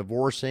here are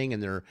divorcing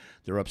and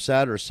they're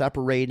upset or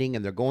separating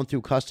and they're going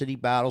through custody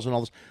battles and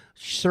all this,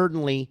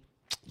 certainly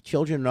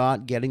children are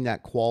not getting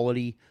that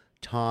quality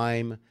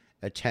time,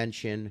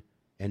 attention,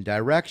 and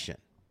direction.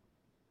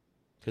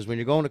 Because when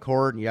you're going to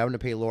court and you're having to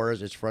pay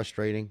lawyers, it's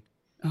frustrating.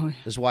 Oh, yeah.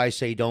 That's why I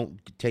say don't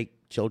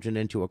take children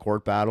into a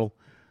court battle.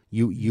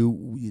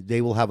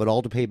 They will have it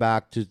all to pay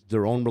back to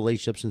their own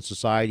relationships in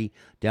society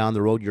down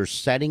the road. You're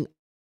setting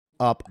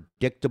up a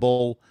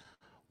predictable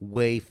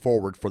way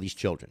forward for these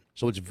children.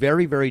 So it's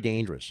very, very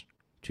dangerous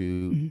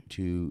to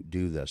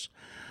do this.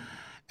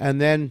 And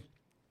then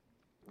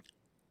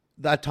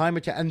that time,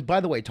 and by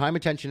the way, time,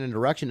 attention, and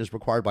direction is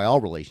required by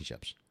all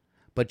relationships.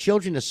 But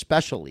children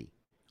especially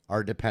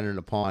are dependent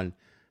upon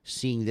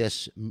seeing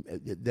this,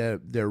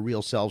 their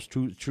real selves,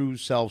 true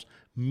selves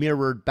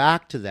mirrored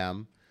back to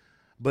them,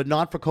 but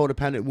not for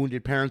codependent,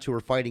 wounded parents who are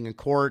fighting in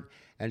court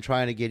and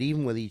trying to get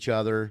even with each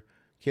other.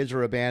 Kids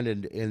are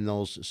abandoned in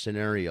those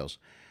scenarios.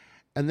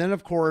 And then,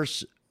 of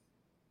course,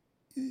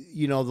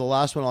 the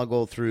last one I'll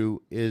go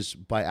through is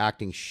by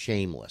acting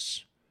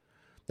shameless.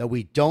 That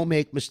we don't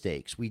make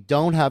mistakes. We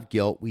don't have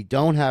guilt. We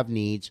don't have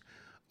needs.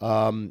 We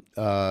don't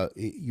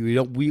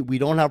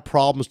have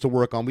problems to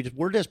work on.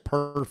 We're just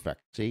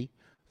perfect. See,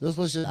 let's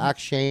just act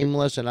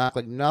shameless and act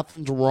like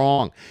nothing's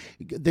wrong.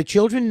 The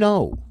children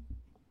know.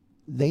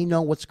 They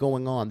know what's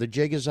going on. The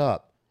jig is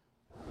up.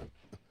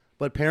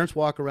 But parents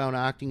walk around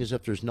acting as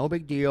if there's no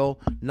big deal,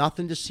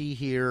 nothing to see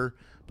here.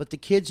 But the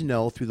kids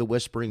know through the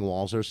whispering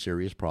walls there are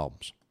serious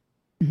problems.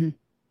 Mm-hmm.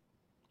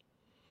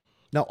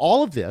 Now,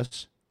 all of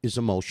this is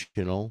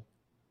emotional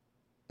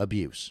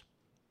abuse.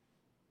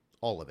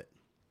 All of it.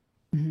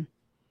 Mm-hmm.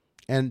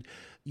 And,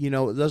 it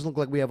doesn't look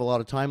like we have a lot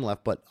of time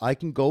left, but I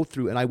can go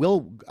through, and I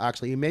will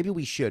actually, maybe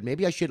we should,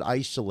 maybe I should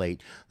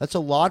isolate. That's a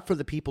lot for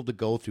the people to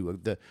go through.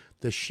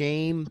 The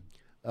shame,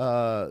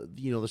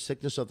 the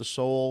sickness of the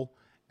soul,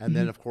 and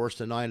then, of course,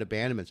 the 9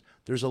 abandonments.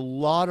 There's a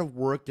lot of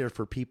work there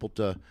for people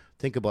to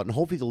think about. And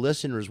hopefully the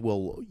listeners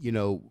will,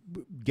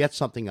 get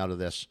something out of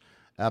this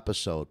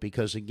episode.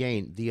 Because,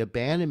 again, the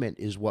abandonment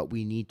is what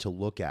we need to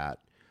look at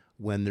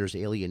when there's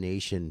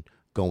alienation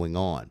going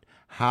on.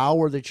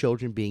 How are the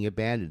children being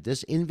abandoned?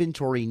 This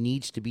inventory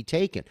needs to be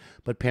taken.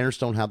 But parents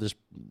don't have this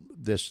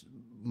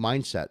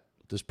mindset,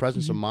 this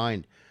presence of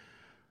mind.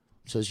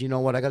 It says, you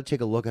know what, I got to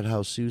take a look at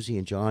how Susie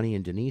and Johnny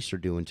and Denise are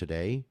doing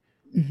today.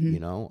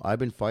 I've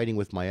been fighting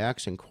with my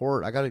ex in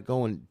court. I got to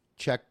go and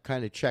check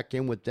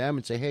in with them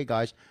and say, hey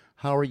guys,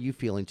 how are you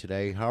feeling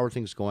today? How are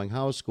things going?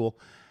 How is school?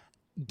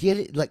 Get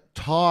it,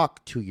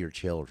 talk to your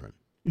children.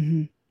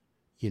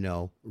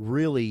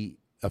 Really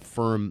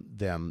affirm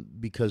them,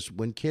 because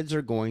when kids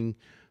are going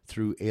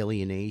through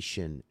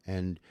alienation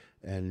and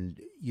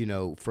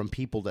from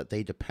people that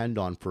they depend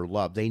on for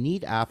love, they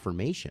need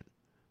affirmation.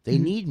 They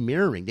need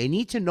mirroring. They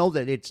need to know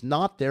that it's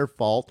not their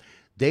fault.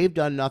 They've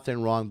done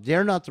nothing wrong.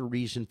 They're not the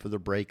reason for the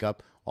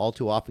breakup. All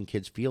too often,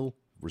 kids feel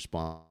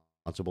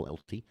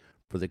responsibility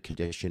for the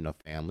condition of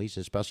families,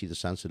 especially the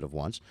sensitive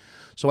ones.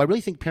 So I really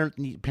think parents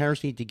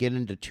need to get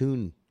in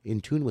tune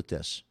with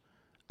this,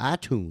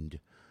 attuned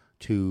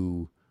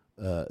to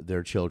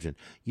their children.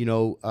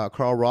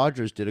 Carl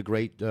Rogers did a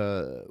great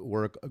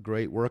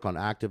work on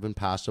active and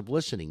passive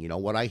listening.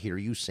 What I hear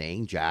you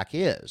saying, Jack,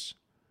 is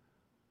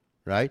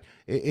right.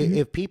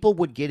 If people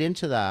would get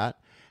into that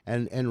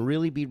and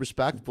really be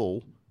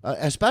respectful,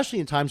 especially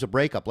in times of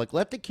breakup,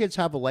 let the kids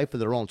have a life of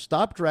their own.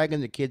 Stop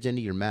dragging the kids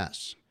into your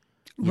mess.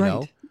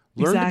 Learn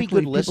Exactly. to be good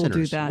People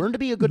listeners. do that. Learn to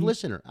be a good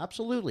listener.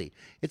 Absolutely.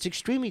 It's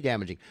extremely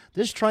damaging.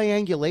 This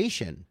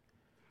triangulation,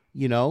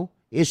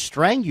 is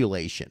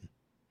strangulation.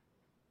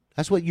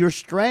 That's what you're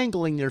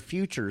strangling their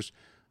futures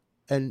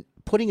and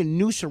putting a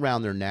noose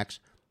around their necks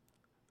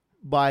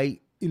by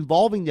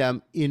involving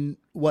them in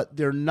what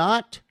they're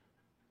not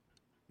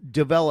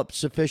developed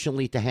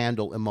sufficiently to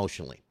handle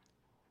emotionally.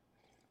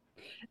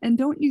 And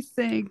don't you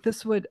think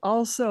this would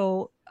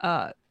also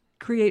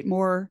create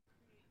more,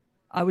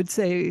 I would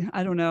say,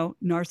 I don't know,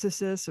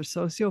 narcissists or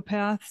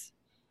sociopaths?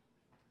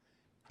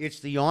 It's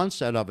the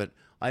onset of it.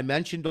 I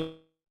mentioned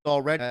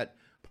already that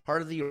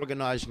part of the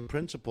organizing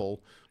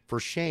principle for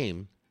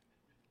shame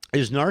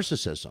is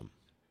narcissism.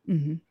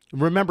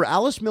 Remember,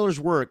 Alice Miller's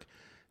work,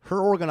 her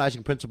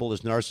organizing principle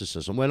is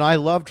narcissism. When I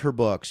loved her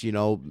books,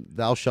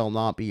 Thou Shalt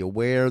Not Be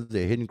Aware,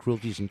 The Hidden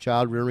Cruelties in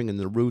Child Rearing and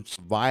the Roots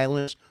of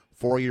Violence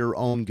for Your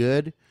Own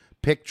Good,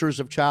 Pictures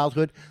of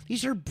Childhood.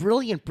 These are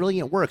brilliant,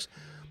 brilliant works.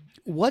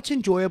 What's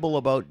enjoyable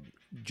about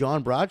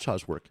John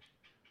Bradshaw's work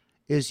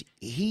is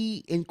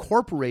he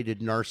incorporated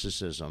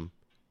narcissism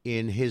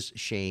in his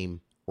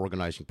shame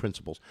organizing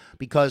principles,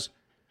 because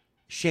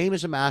shame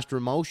is a master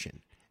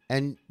emotion,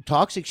 and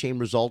toxic shame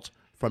results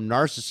from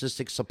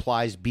narcissistic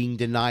supplies being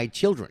denied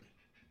children.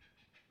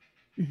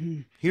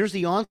 Here's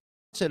the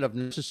onset of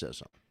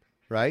narcissism,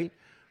 right?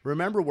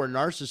 Remember where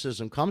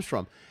narcissism comes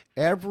from.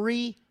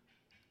 Every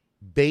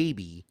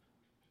baby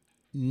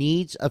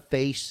needs a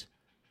face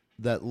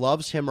that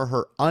loves him or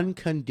her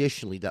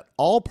unconditionally, that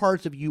all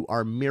parts of you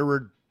are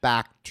mirrored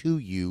back to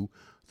you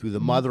through the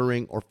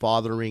mothering or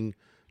fathering,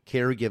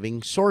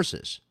 caregiving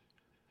sources.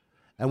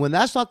 And when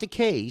that's not the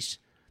case,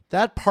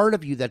 that part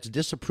of you that's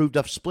disapproved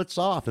of splits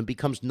off and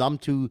becomes numb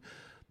to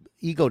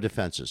ego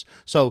defenses.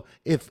 So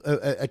if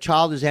a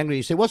child is angry,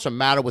 you say, "What's the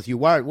matter with you?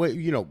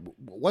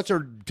 What's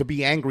there to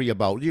be angry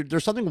about?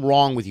 There's something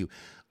wrong with you."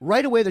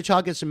 Right away, the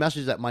child gets a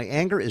message that my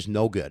anger is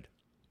no good.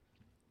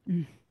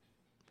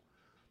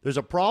 There's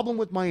a problem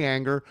with my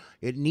anger.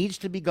 It needs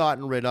to be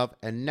gotten rid of.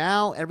 And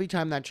now every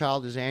time that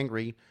child is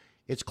angry,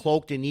 it's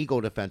cloaked in ego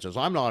defenses.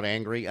 I'm not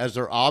angry, as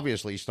they're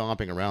obviously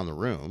stomping around the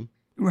room.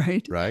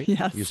 Right. Right?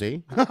 Yes. You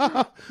see?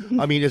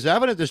 I mean, it's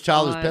evident this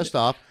child is pissed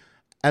off,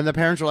 and the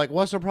parents are like,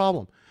 what's the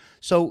problem?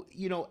 So,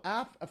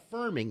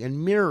 affirming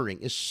and mirroring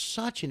is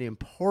such an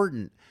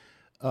important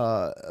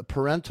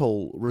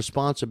parental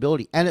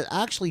responsibility. And it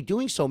actually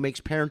doing so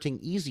makes parenting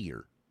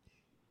easier.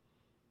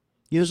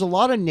 There's a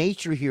lot of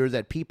nature here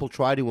that people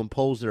try to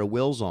impose their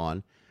wills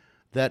on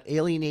that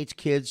alienates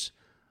kids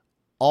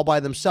all by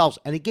themselves.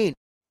 And again,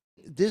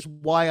 this is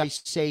why I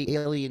say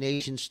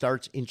alienation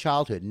starts in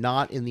childhood,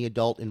 not in the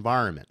adult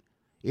environment.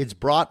 It's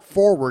brought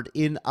forward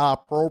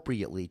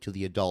inappropriately to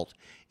the adult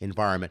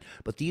environment.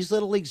 But these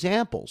little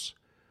examples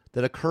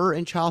that occur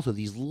in childhood,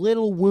 these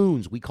little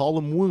wounds, we call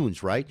them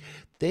wounds, right?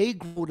 They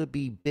grow to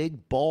be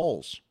big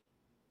balls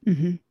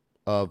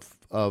of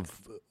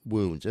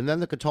wounds. And then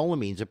the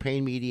catecholamines, the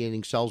pain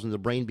mediating cells in the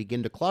brain,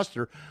 begin to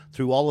cluster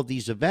through all of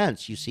these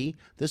events. You see,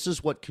 this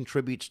is what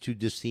contributes to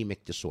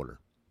dysthemic disorder.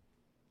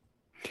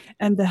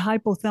 And the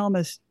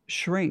hypothalamus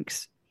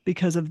shrinks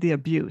because of the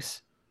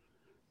abuse.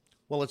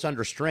 Well, it's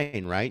under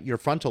strain, right? Your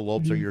frontal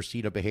lobes are your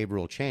seat of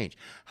behavioral change.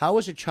 How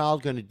is a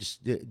child going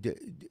to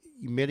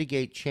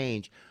mitigate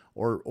change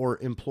or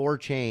implore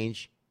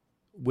change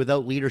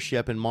without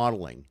leadership and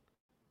modeling?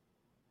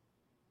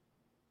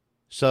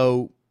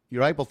 So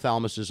your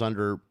hypothalamus is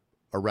under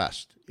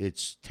arrest.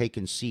 It's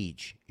taken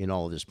siege in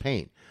all of this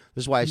pain.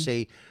 This is why I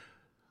say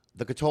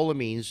the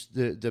catecholamines,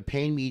 the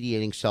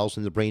pain-mediating cells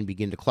in the brain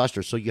begin to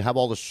cluster. So you have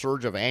all the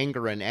surge of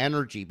anger and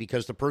energy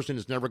because the person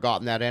has never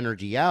gotten that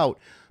energy out.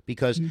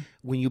 Because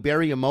when you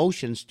bury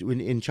emotions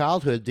in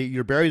childhood,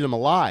 you're burying them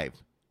alive.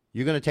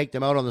 You're going to take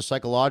them out on the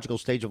psychological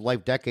stage of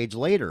life decades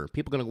later.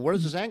 People are going to go,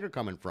 where's this anger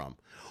coming from?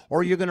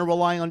 Or you're going to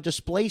rely on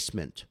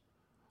displacement,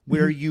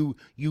 where you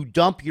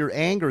dump your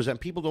angers and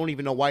people don't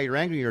even know why you're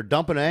angry. You're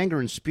dumping anger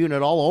and spewing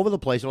it all over the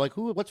place. They're like,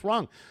 what's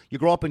wrong? You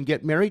grow up and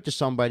get married to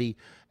somebody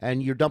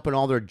and you're dumping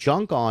all their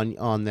junk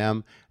on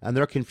them, and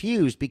they're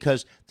confused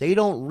because they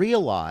don't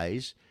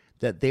realize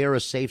that they are a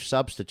safe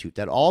substitute,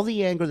 that all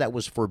the anger that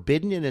was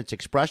forbidden in its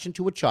expression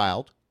to a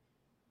child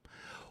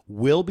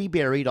will be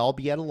buried,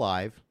 albeit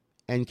alive,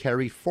 and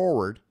carry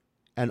forward.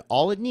 And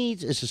all it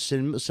needs is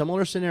a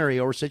similar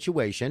scenario or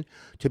situation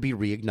to be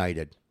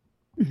reignited.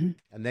 And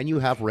then you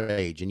have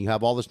rage, and you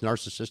have all this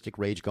narcissistic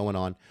rage going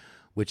on,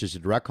 which is a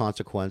direct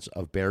consequence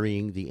of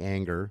burying the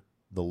anger,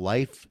 the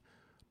life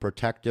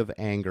protective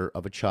anger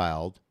of a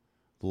child,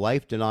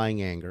 life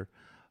denying anger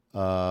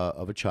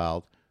of a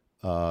child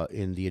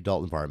in the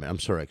adult environment. I'm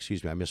sorry,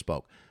 excuse me, I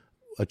misspoke.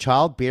 A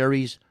child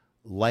buries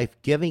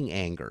life giving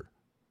anger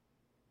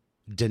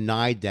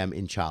denied them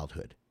in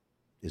childhood,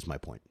 is my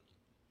point.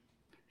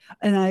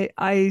 And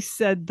I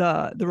said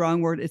the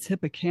wrong word. It's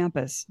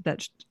hippocampus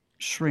that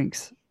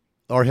shrinks.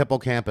 Or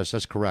hippocampus,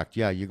 that's correct.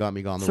 Yeah, you got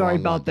me on the Sorry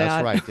wrong about one.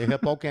 that. That's right, the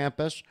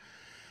hippocampus.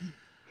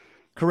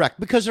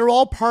 Correct, because they're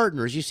all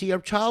partners. You see, a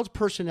child's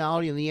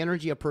personality and the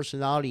energy of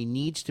personality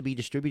needs to be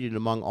distributed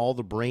among all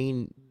the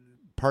brain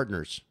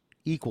partners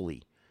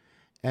equally.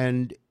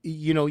 And,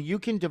 you know, you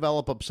can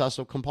develop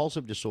obsessive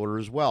compulsive disorder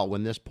as well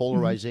when this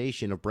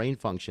polarization of brain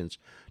functions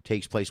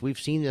takes place. We've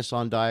seen this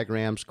on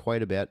diagrams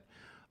quite a bit.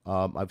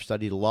 I've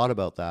studied a lot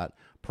about that.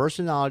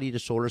 Personality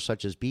disorders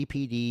such as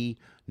BPD,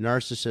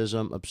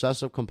 narcissism,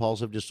 obsessive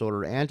compulsive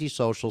disorder,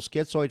 antisocial,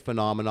 schizoid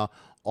phenomena,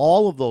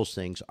 all of those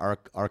things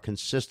are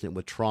consistent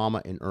with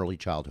trauma in early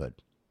childhood.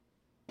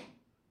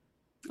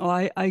 Oh,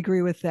 I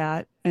agree with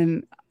that.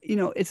 And, you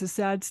know, it's a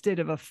sad state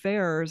of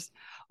affairs.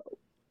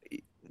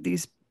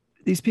 These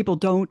people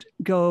don't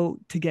go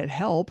to get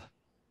help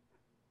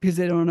because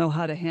they don't know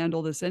how to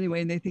handle this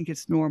anyway, and they think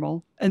it's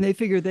normal, and they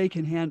figure they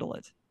can handle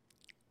it.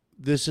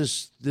 This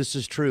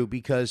is true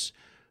because,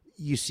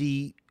 you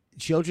see,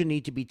 children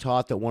need to be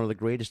taught that one of the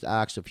greatest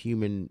acts of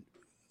human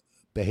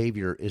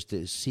behavior is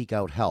to seek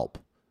out help.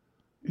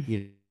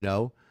 You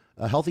know,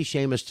 a healthy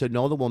shame is to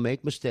know that we'll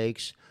make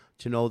mistakes,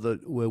 to know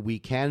that we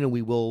can and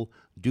we will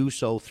do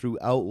so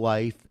throughout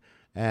life,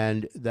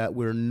 and that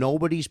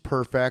nobody's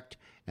perfect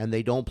and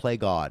they don't play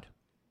God.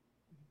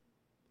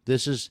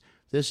 This is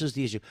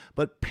the issue.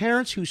 But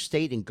parents who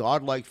state in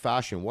godlike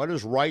fashion what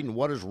is right and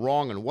what is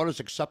wrong and what is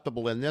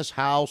acceptable in this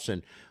house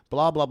and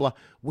blah, blah, blah.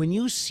 When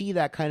you see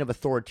that kind of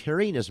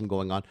authoritarianism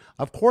going on,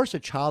 of course a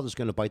child is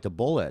going to bite the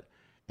bullet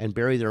and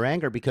bury their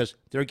anger because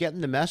they're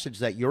getting the message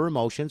that your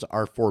emotions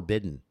are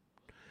forbidden.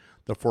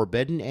 The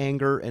forbidden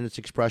anger and its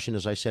expression,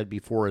 as I said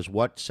before, is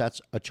what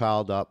sets a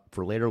child up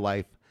for later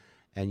life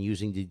and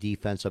using the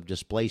defense of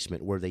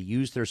displacement, where they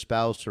use their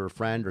spouse or a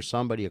friend or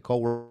somebody, a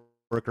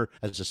coworker,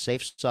 as a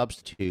safe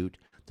substitute,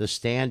 the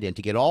stand-in,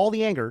 to get all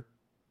the anger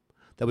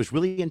that was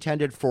really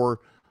intended for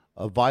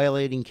a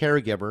violating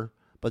caregiver,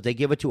 but they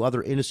give it to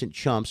other innocent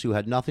chumps who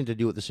had nothing to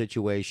do with the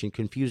situation,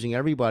 confusing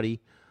everybody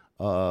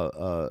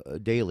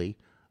daily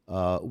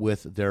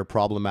with their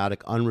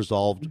problematic,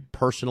 unresolved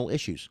personal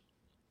issues.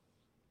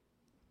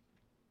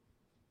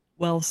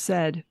 Well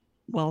said.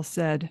 Well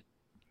said.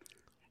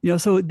 You know,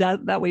 so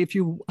that way, if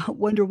you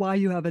wonder why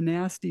you have a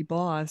nasty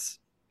boss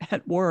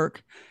at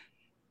work,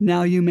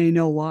 now you may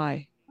know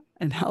why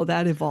and how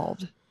that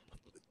evolved.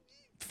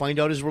 Find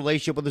out his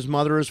relationship with his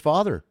mother or his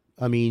father.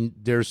 I mean,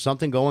 there's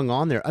something going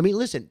on there. I mean,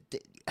 listen,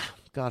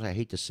 God, I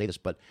hate to say this,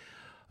 but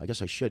I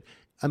guess I should.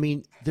 I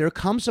mean, there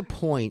comes a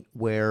point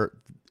where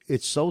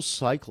it's so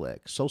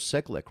cyclic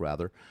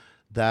rather,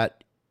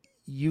 that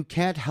you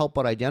can't help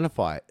but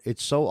identify it.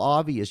 It's so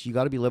obvious. You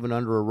got to be living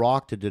under a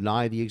rock to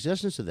deny the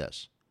existence of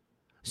this.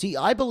 See,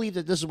 I believe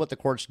that this is what the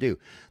courts do.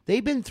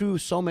 They've been through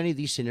so many of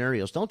these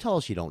scenarios. Don't tell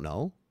us you don't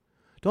know.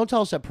 Don't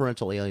tell us that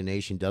parental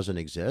alienation doesn't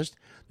exist.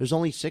 There's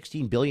only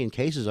 16 billion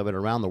cases of it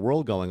around the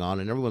world going on,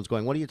 and everyone's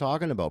going, what are you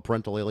talking about,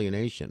 parental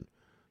alienation?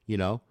 You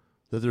know,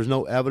 that there's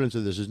no evidence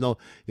of this.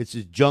 It's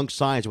just junk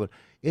science. But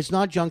it's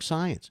not junk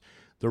science.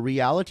 The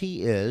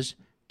reality is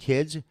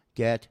kids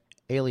get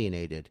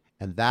alienated,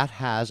 and that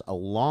has a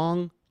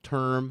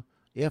long-term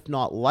if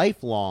not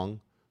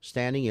lifelong,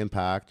 standing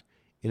impact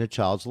in a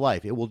child's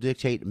life. It will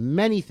dictate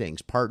many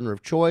things: partner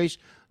of choice,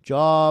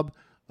 job,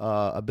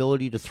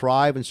 ability to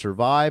thrive and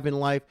survive in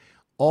life,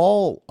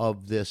 all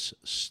of this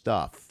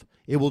stuff.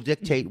 It will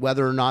dictate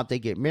whether or not they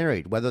get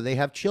married, whether they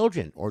have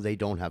children or they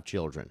don't have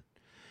children.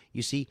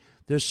 You see,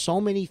 there's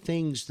so many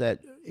things that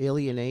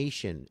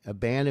alienation,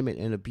 abandonment,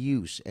 and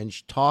abuse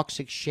and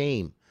toxic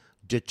shame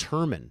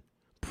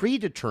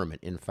predetermine,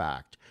 in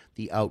fact,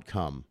 the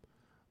outcome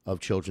of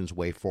children's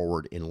way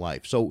forward in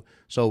life. So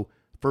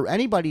for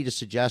anybody to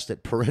suggest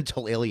that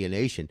parental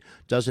alienation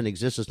doesn't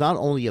exist is not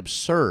only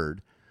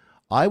absurd,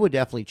 I would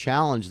definitely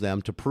challenge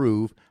them to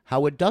prove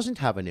how it doesn't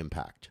have an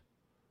impact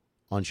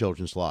on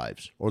children's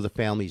lives or the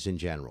families in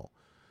general.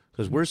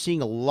 Because we're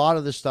seeing a lot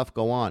of this stuff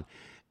go on.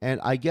 And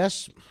I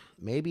guess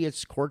maybe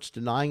it's courts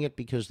denying it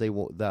because they,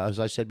 as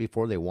I said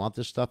before, they want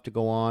this stuff to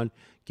go on,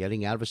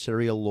 getting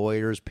adversarial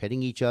lawyers,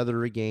 pitting each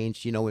other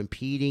against,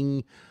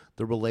 impeding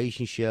the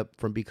relationship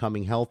from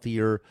becoming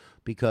healthier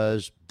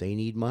because they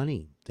need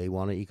money. They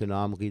want to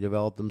economically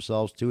develop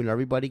themselves too, and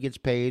everybody gets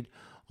paid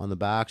on the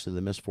backs of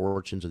the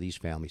misfortunes of these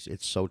families.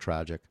 It's so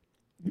tragic.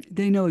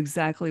 They know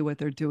exactly what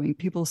they're doing.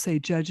 People say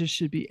judges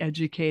should be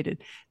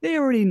educated. They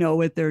already know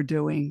what they're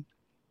doing.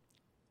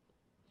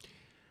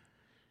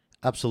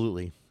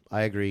 Absolutely.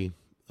 I agree.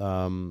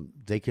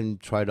 They can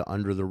try to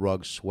under the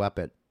rug sweep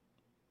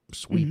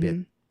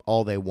it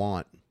all they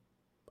want.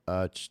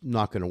 It's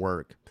not going to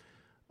work.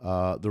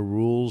 The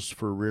rules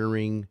for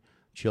rearing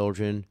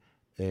children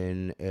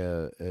in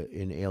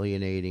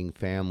alienating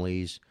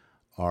families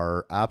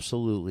are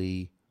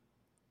absolutely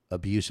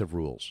abusive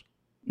rules.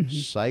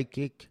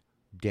 Psychic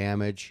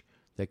damage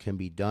that can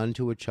be done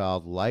to a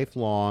child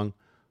lifelong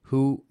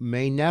who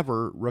may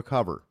never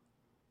recover.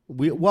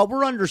 What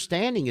we're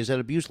understanding is that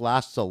abuse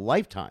lasts a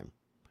lifetime.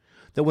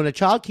 That when a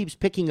child keeps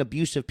picking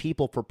abusive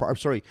people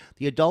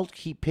the adult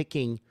keep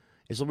picking,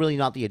 it's really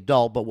not the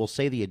adult, but we'll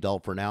say the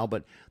adult for now,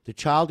 but the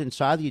child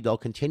inside the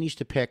adult continues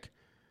to pick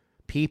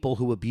people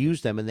who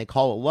abuse them, and they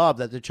call it love,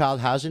 that the child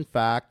has in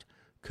fact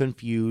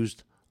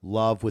confused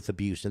love with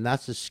abuse. And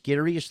that's the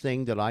scariest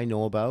thing that I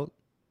know about.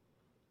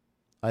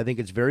 I think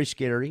it's very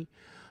scary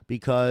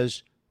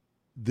because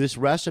this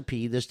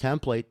recipe, this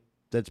template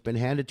that's been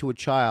handed to a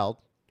child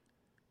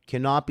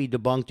cannot be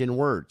debunked in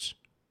words.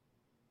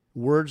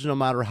 Words, no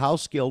matter how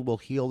skilled, will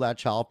heal that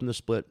child from the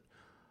split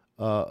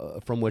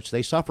from which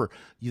they suffer.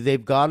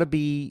 They've got to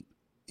be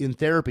in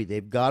therapy.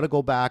 They've got to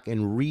go back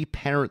and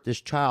reparent this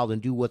child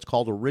and do what's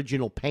called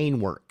original pain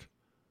work.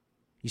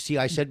 You see,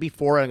 I said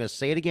before, I'm going to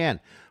say it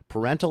again.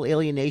 Parental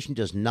alienation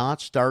does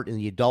not start in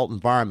the adult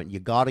environment. You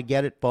got to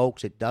get it,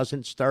 folks. It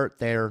doesn't start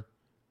there.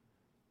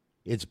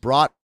 It's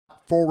brought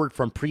forward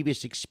from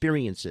previous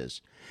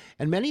experiences.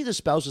 And many of the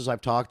spouses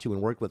I've talked to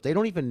and worked with, they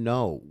don't even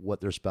know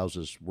what their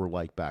spouses were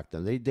like back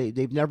then.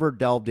 They've never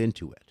delved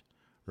into it,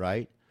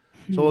 right?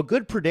 So a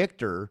good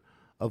predictor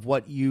of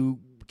what you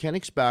can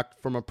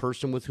expect from a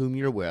person with whom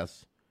you're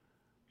with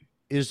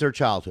is their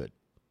childhood.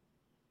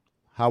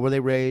 How were they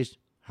raised?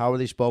 How were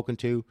they spoken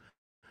to?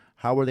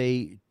 How were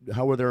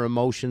their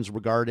emotions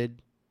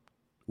regarded?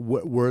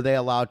 Were they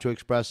allowed to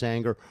express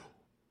anger?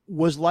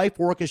 Was life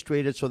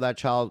orchestrated so that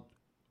child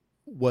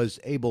was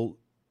able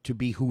to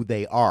be who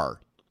they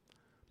are?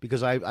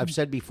 Because I've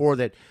said before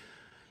that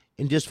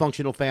in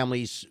dysfunctional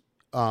families,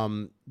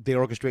 they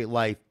orchestrate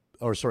life,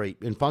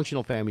 in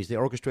functional families, they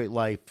orchestrate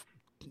life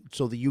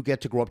so that you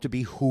get to grow up to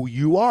be who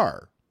you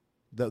are.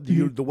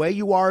 The way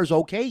you are is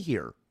okay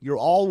here.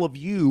 All of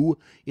you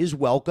is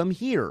welcome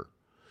here.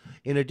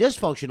 In a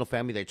dysfunctional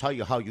family, they tell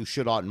you how you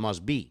should, ought, and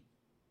must be.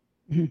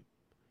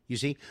 You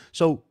see?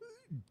 So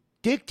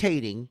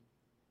dictating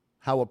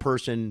how a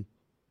person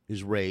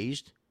is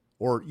raised,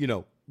 or,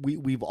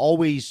 we've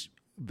always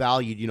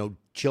valued,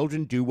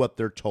 children do what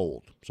they're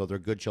told, so they're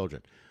good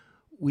children.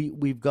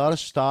 We've got to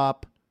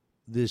stop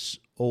this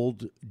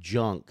old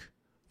junk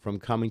from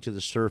coming to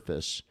the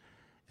surface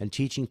and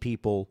teaching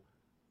people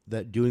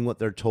that doing what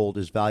they're told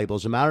is valuable.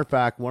 As a matter of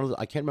fact,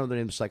 I can't remember the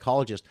name of the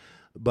psychologist,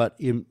 but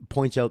it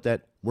points out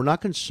that we're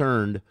not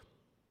concerned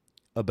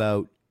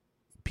about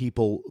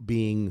people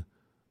being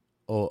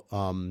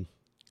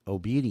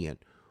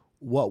obedient.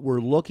 What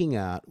we're looking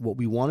at, what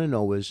we want to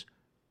know is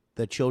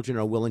that children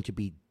are willing to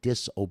be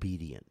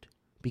disobedient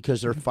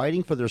because they're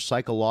fighting for their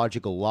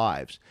psychological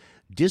lives.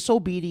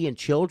 Disobedient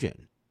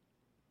children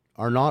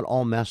are not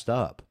all messed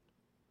up.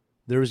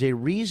 There is a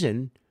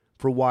reason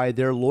for why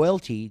their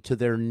loyalty to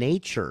their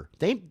nature,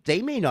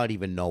 they may not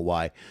even know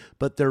why,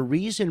 but their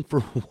reason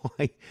for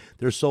why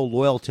they're so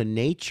loyal to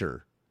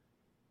nature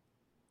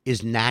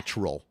is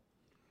natural.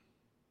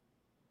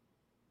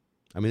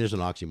 I mean, there's an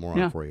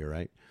oxymoron for you,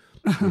 right?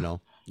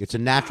 It's a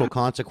natural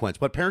consequence.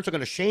 But parents are going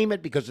to shame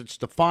it because it's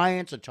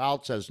defiance. A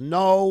child says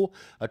no.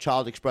 A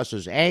child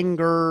expresses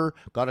anger.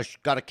 Got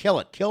to kill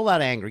it. Kill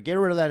that anger. Get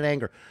rid of that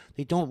anger.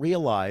 They don't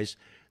realize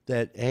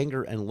that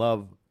anger and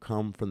love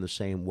come from the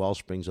same well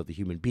springs of the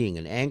human being.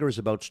 And anger is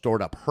about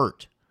stored up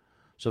hurt.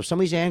 So if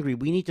somebody's angry,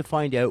 we need to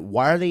find out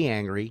why are they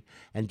angry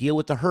and deal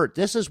with the hurt.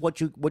 This is what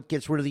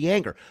gets rid of the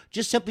anger.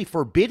 Just simply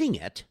forbidding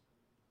it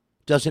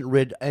doesn't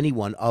rid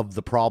anyone of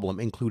the problem,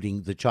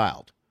 including the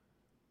child.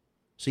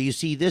 So you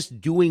see, this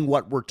doing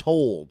what we're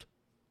told,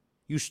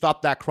 you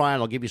stop that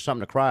crying, I'll give you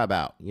something to cry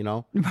about,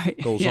 Right.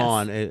 goes Yes.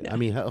 on. Yeah. I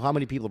mean, how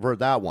many people have heard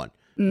that one,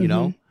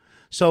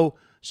 Mm-hmm.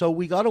 So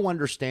we got to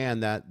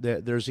understand that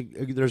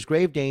there's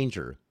grave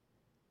danger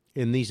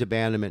in these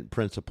abandonment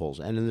principles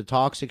and in the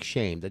toxic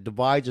shame that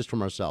divides us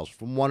from ourselves,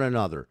 from one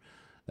another,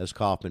 as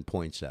Kaufman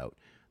points out,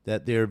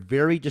 that they're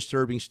very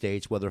disturbing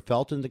states, whether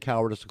felt in the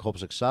cowardice to cope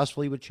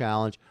successfully with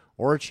challenge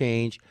or a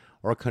change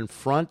or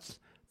confront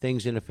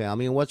things in a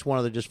family. And what's one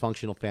of the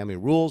dysfunctional family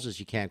rules is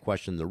you can't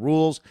question the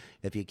rules.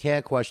 If you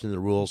can't question the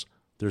rules,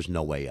 there's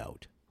no way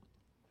out.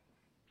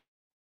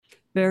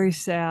 Very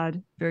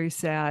sad. Very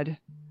sad.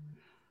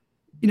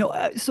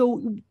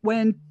 So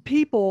when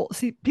people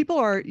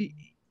are,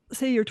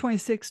 say you're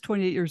 26,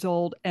 28 years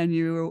old and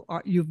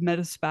you've met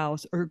a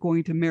spouse or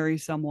going to marry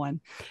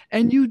someone,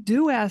 and you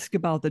do ask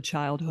about the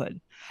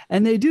childhood,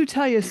 and they do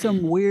tell you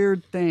some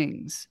weird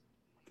things.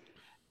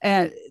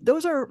 And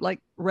those are like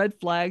red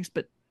flags,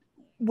 but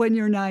when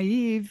you're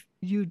naive,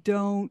 you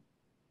don't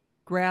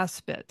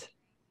grasp it.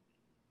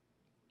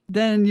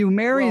 Then you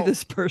marry Well,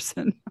 this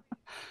person.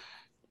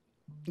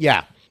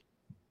 yeah,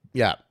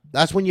 yeah.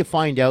 That's when you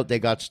find out they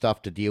got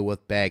stuff to deal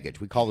with, baggage.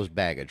 We call this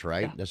baggage,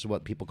 right? Yeah. This is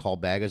what people call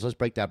baggage. Let's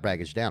break that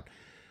baggage down.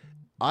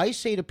 I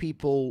say to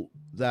people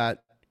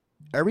that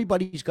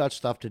everybody's got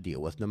stuff to deal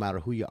with, no matter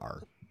who you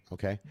are,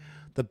 okay?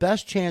 The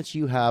best chance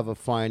you have of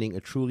finding a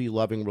truly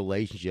loving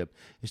relationship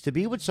is to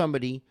be with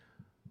somebody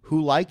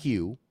who, like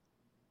you,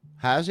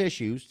 has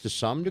issues to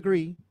some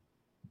degree,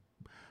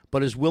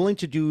 but is willing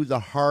to do the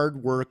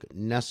hard work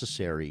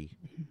necessary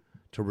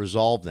to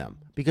resolve them,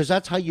 because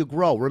that's how you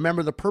grow.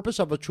 Remember, the purpose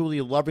of a truly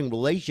loving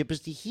relationship is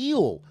to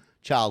heal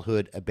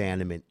childhood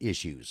abandonment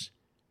issues.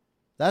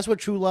 That's what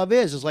true love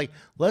is. It's like,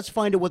 let's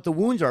find out what the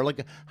wounds are.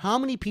 Like, how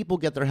many people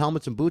get their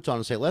helmets and boots on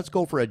and say, let's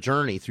go for a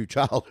journey through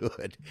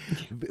childhood?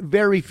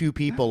 Very few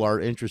people are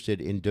interested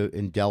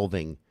in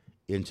delving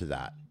into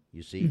that.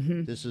 You see,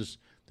 this is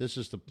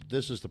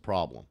the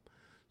problem.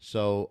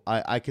 So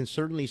I can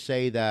certainly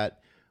say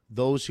that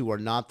those who are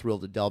not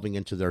thrilled at delving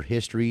into their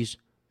histories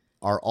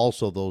are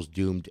also those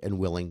doomed and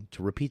willing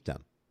to repeat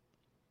them.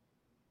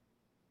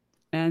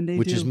 And they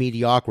which do. is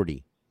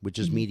mediocrity.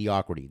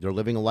 Mediocrity. They're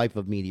living a life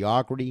of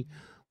mediocrity,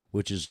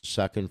 which is the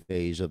second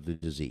phase of the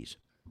disease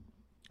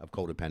of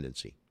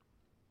codependency.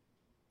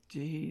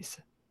 Jeez.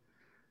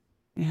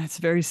 Yeah, it's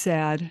very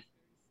sad.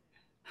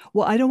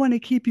 Well, I don't want to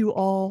keep you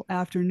all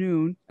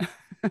afternoon.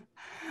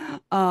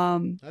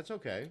 That's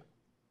okay.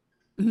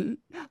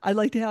 I'd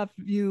like to have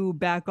you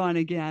back on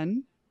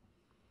again.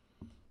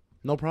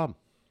 No problem.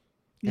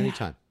 Yeah.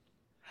 Anytime.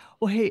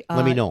 Well, hey,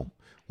 Let me know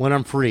when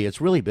I'm free. It's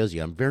really busy.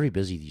 I'm very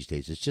busy these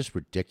days. It's just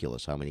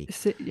ridiculous how many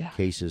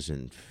cases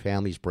and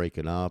families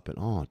breaking up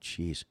and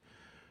geez,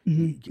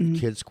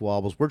 kid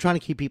squabbles. We're trying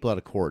to keep people out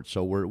of court,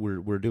 so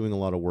we're doing a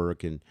lot of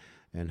work and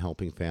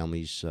helping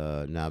families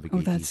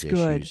navigate these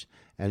issues.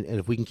 And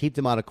if we can keep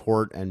them out of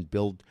court and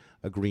build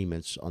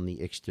agreements on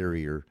the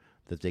exterior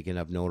that they can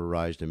have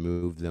notarized and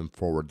move them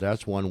forward,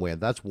 that's one way.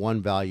 That's one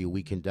value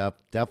we can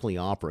definitely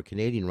offer.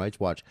 Canadian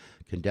Rights Watch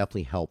can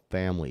definitely help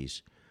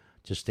families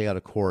to stay out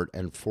of court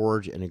and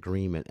forge an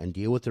agreement and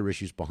deal with their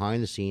issues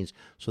behind the scenes,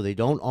 so they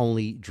don't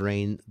only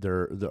drain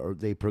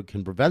they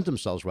can prevent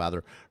themselves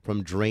rather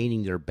from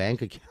draining their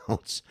bank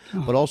accounts,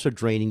 but also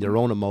draining their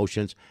own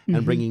emotions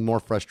and bringing more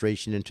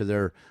frustration into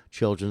their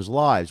children's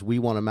lives. We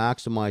want to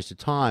maximize the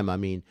time. I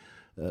mean,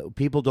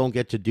 people don't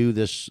get to do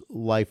this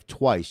life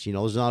twice.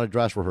 It's not a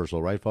dress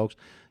rehearsal, right, folks?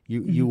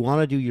 You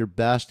want to do your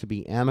best to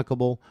be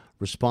amicable,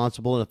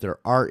 responsible, and if there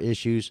are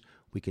issues,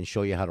 we can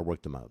show you how to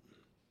work them out.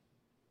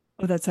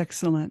 Oh, that's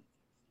excellent.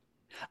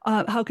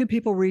 How can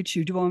people reach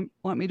you? Do you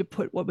want me to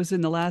put what was in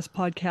the last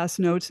podcast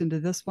notes into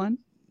this one?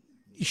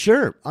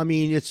 Sure. I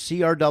mean, it's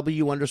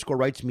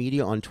CRW_Rights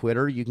Media on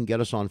Twitter. You can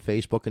get us on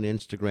Facebook and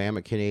Instagram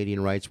at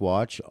Canadian Rights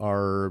Watch.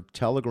 Our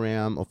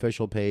Telegram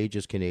official page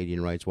is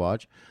Canadian Rights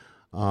Watch.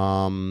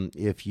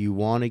 If you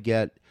want to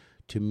get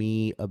to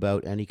me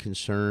about any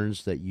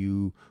concerns that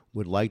you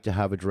would like to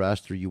have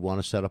addressed, or you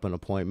want to set up an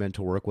appointment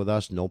to work with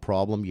us, no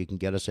problem. You can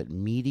get us at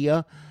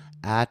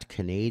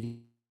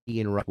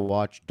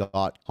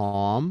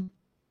media@CanadianRightsWatch.com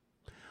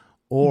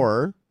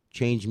or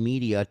change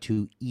media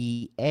to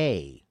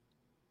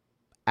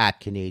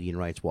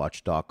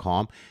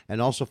EA@CanadianRightsWatch.com,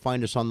 and also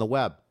find us on the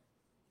web,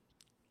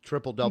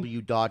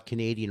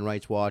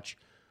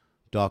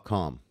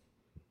 www.CanadianRightsWatch.com.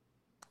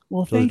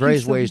 Well, so there's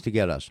various ways to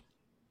get us.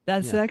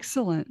 That's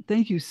excellent.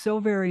 Thank you so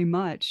very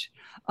much.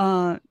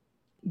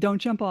 Don't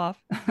jump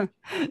off.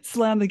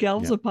 Slam the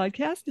Gavel, a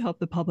podcast to help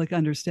the public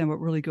understand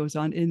what really goes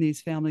on in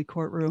these family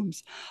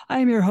courtrooms. I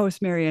am your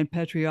host, Marianne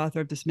Petrie,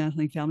 author of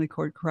Dismantling Family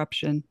Court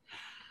Corruption,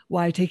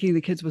 Why Taking the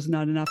Kids Was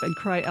Not Enough, and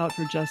Cry Out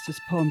for Justice,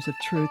 Poems of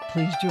Truth.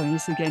 Please join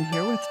us again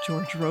here with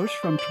George Roche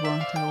from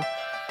Toronto,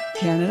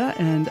 Canada.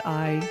 And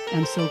I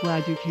am so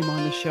glad you came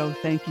on the show.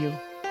 Thank you.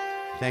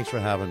 Thanks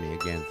for having me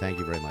again. Thank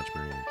you very much,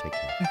 Marianne. Take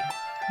care.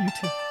 Okay. You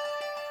too.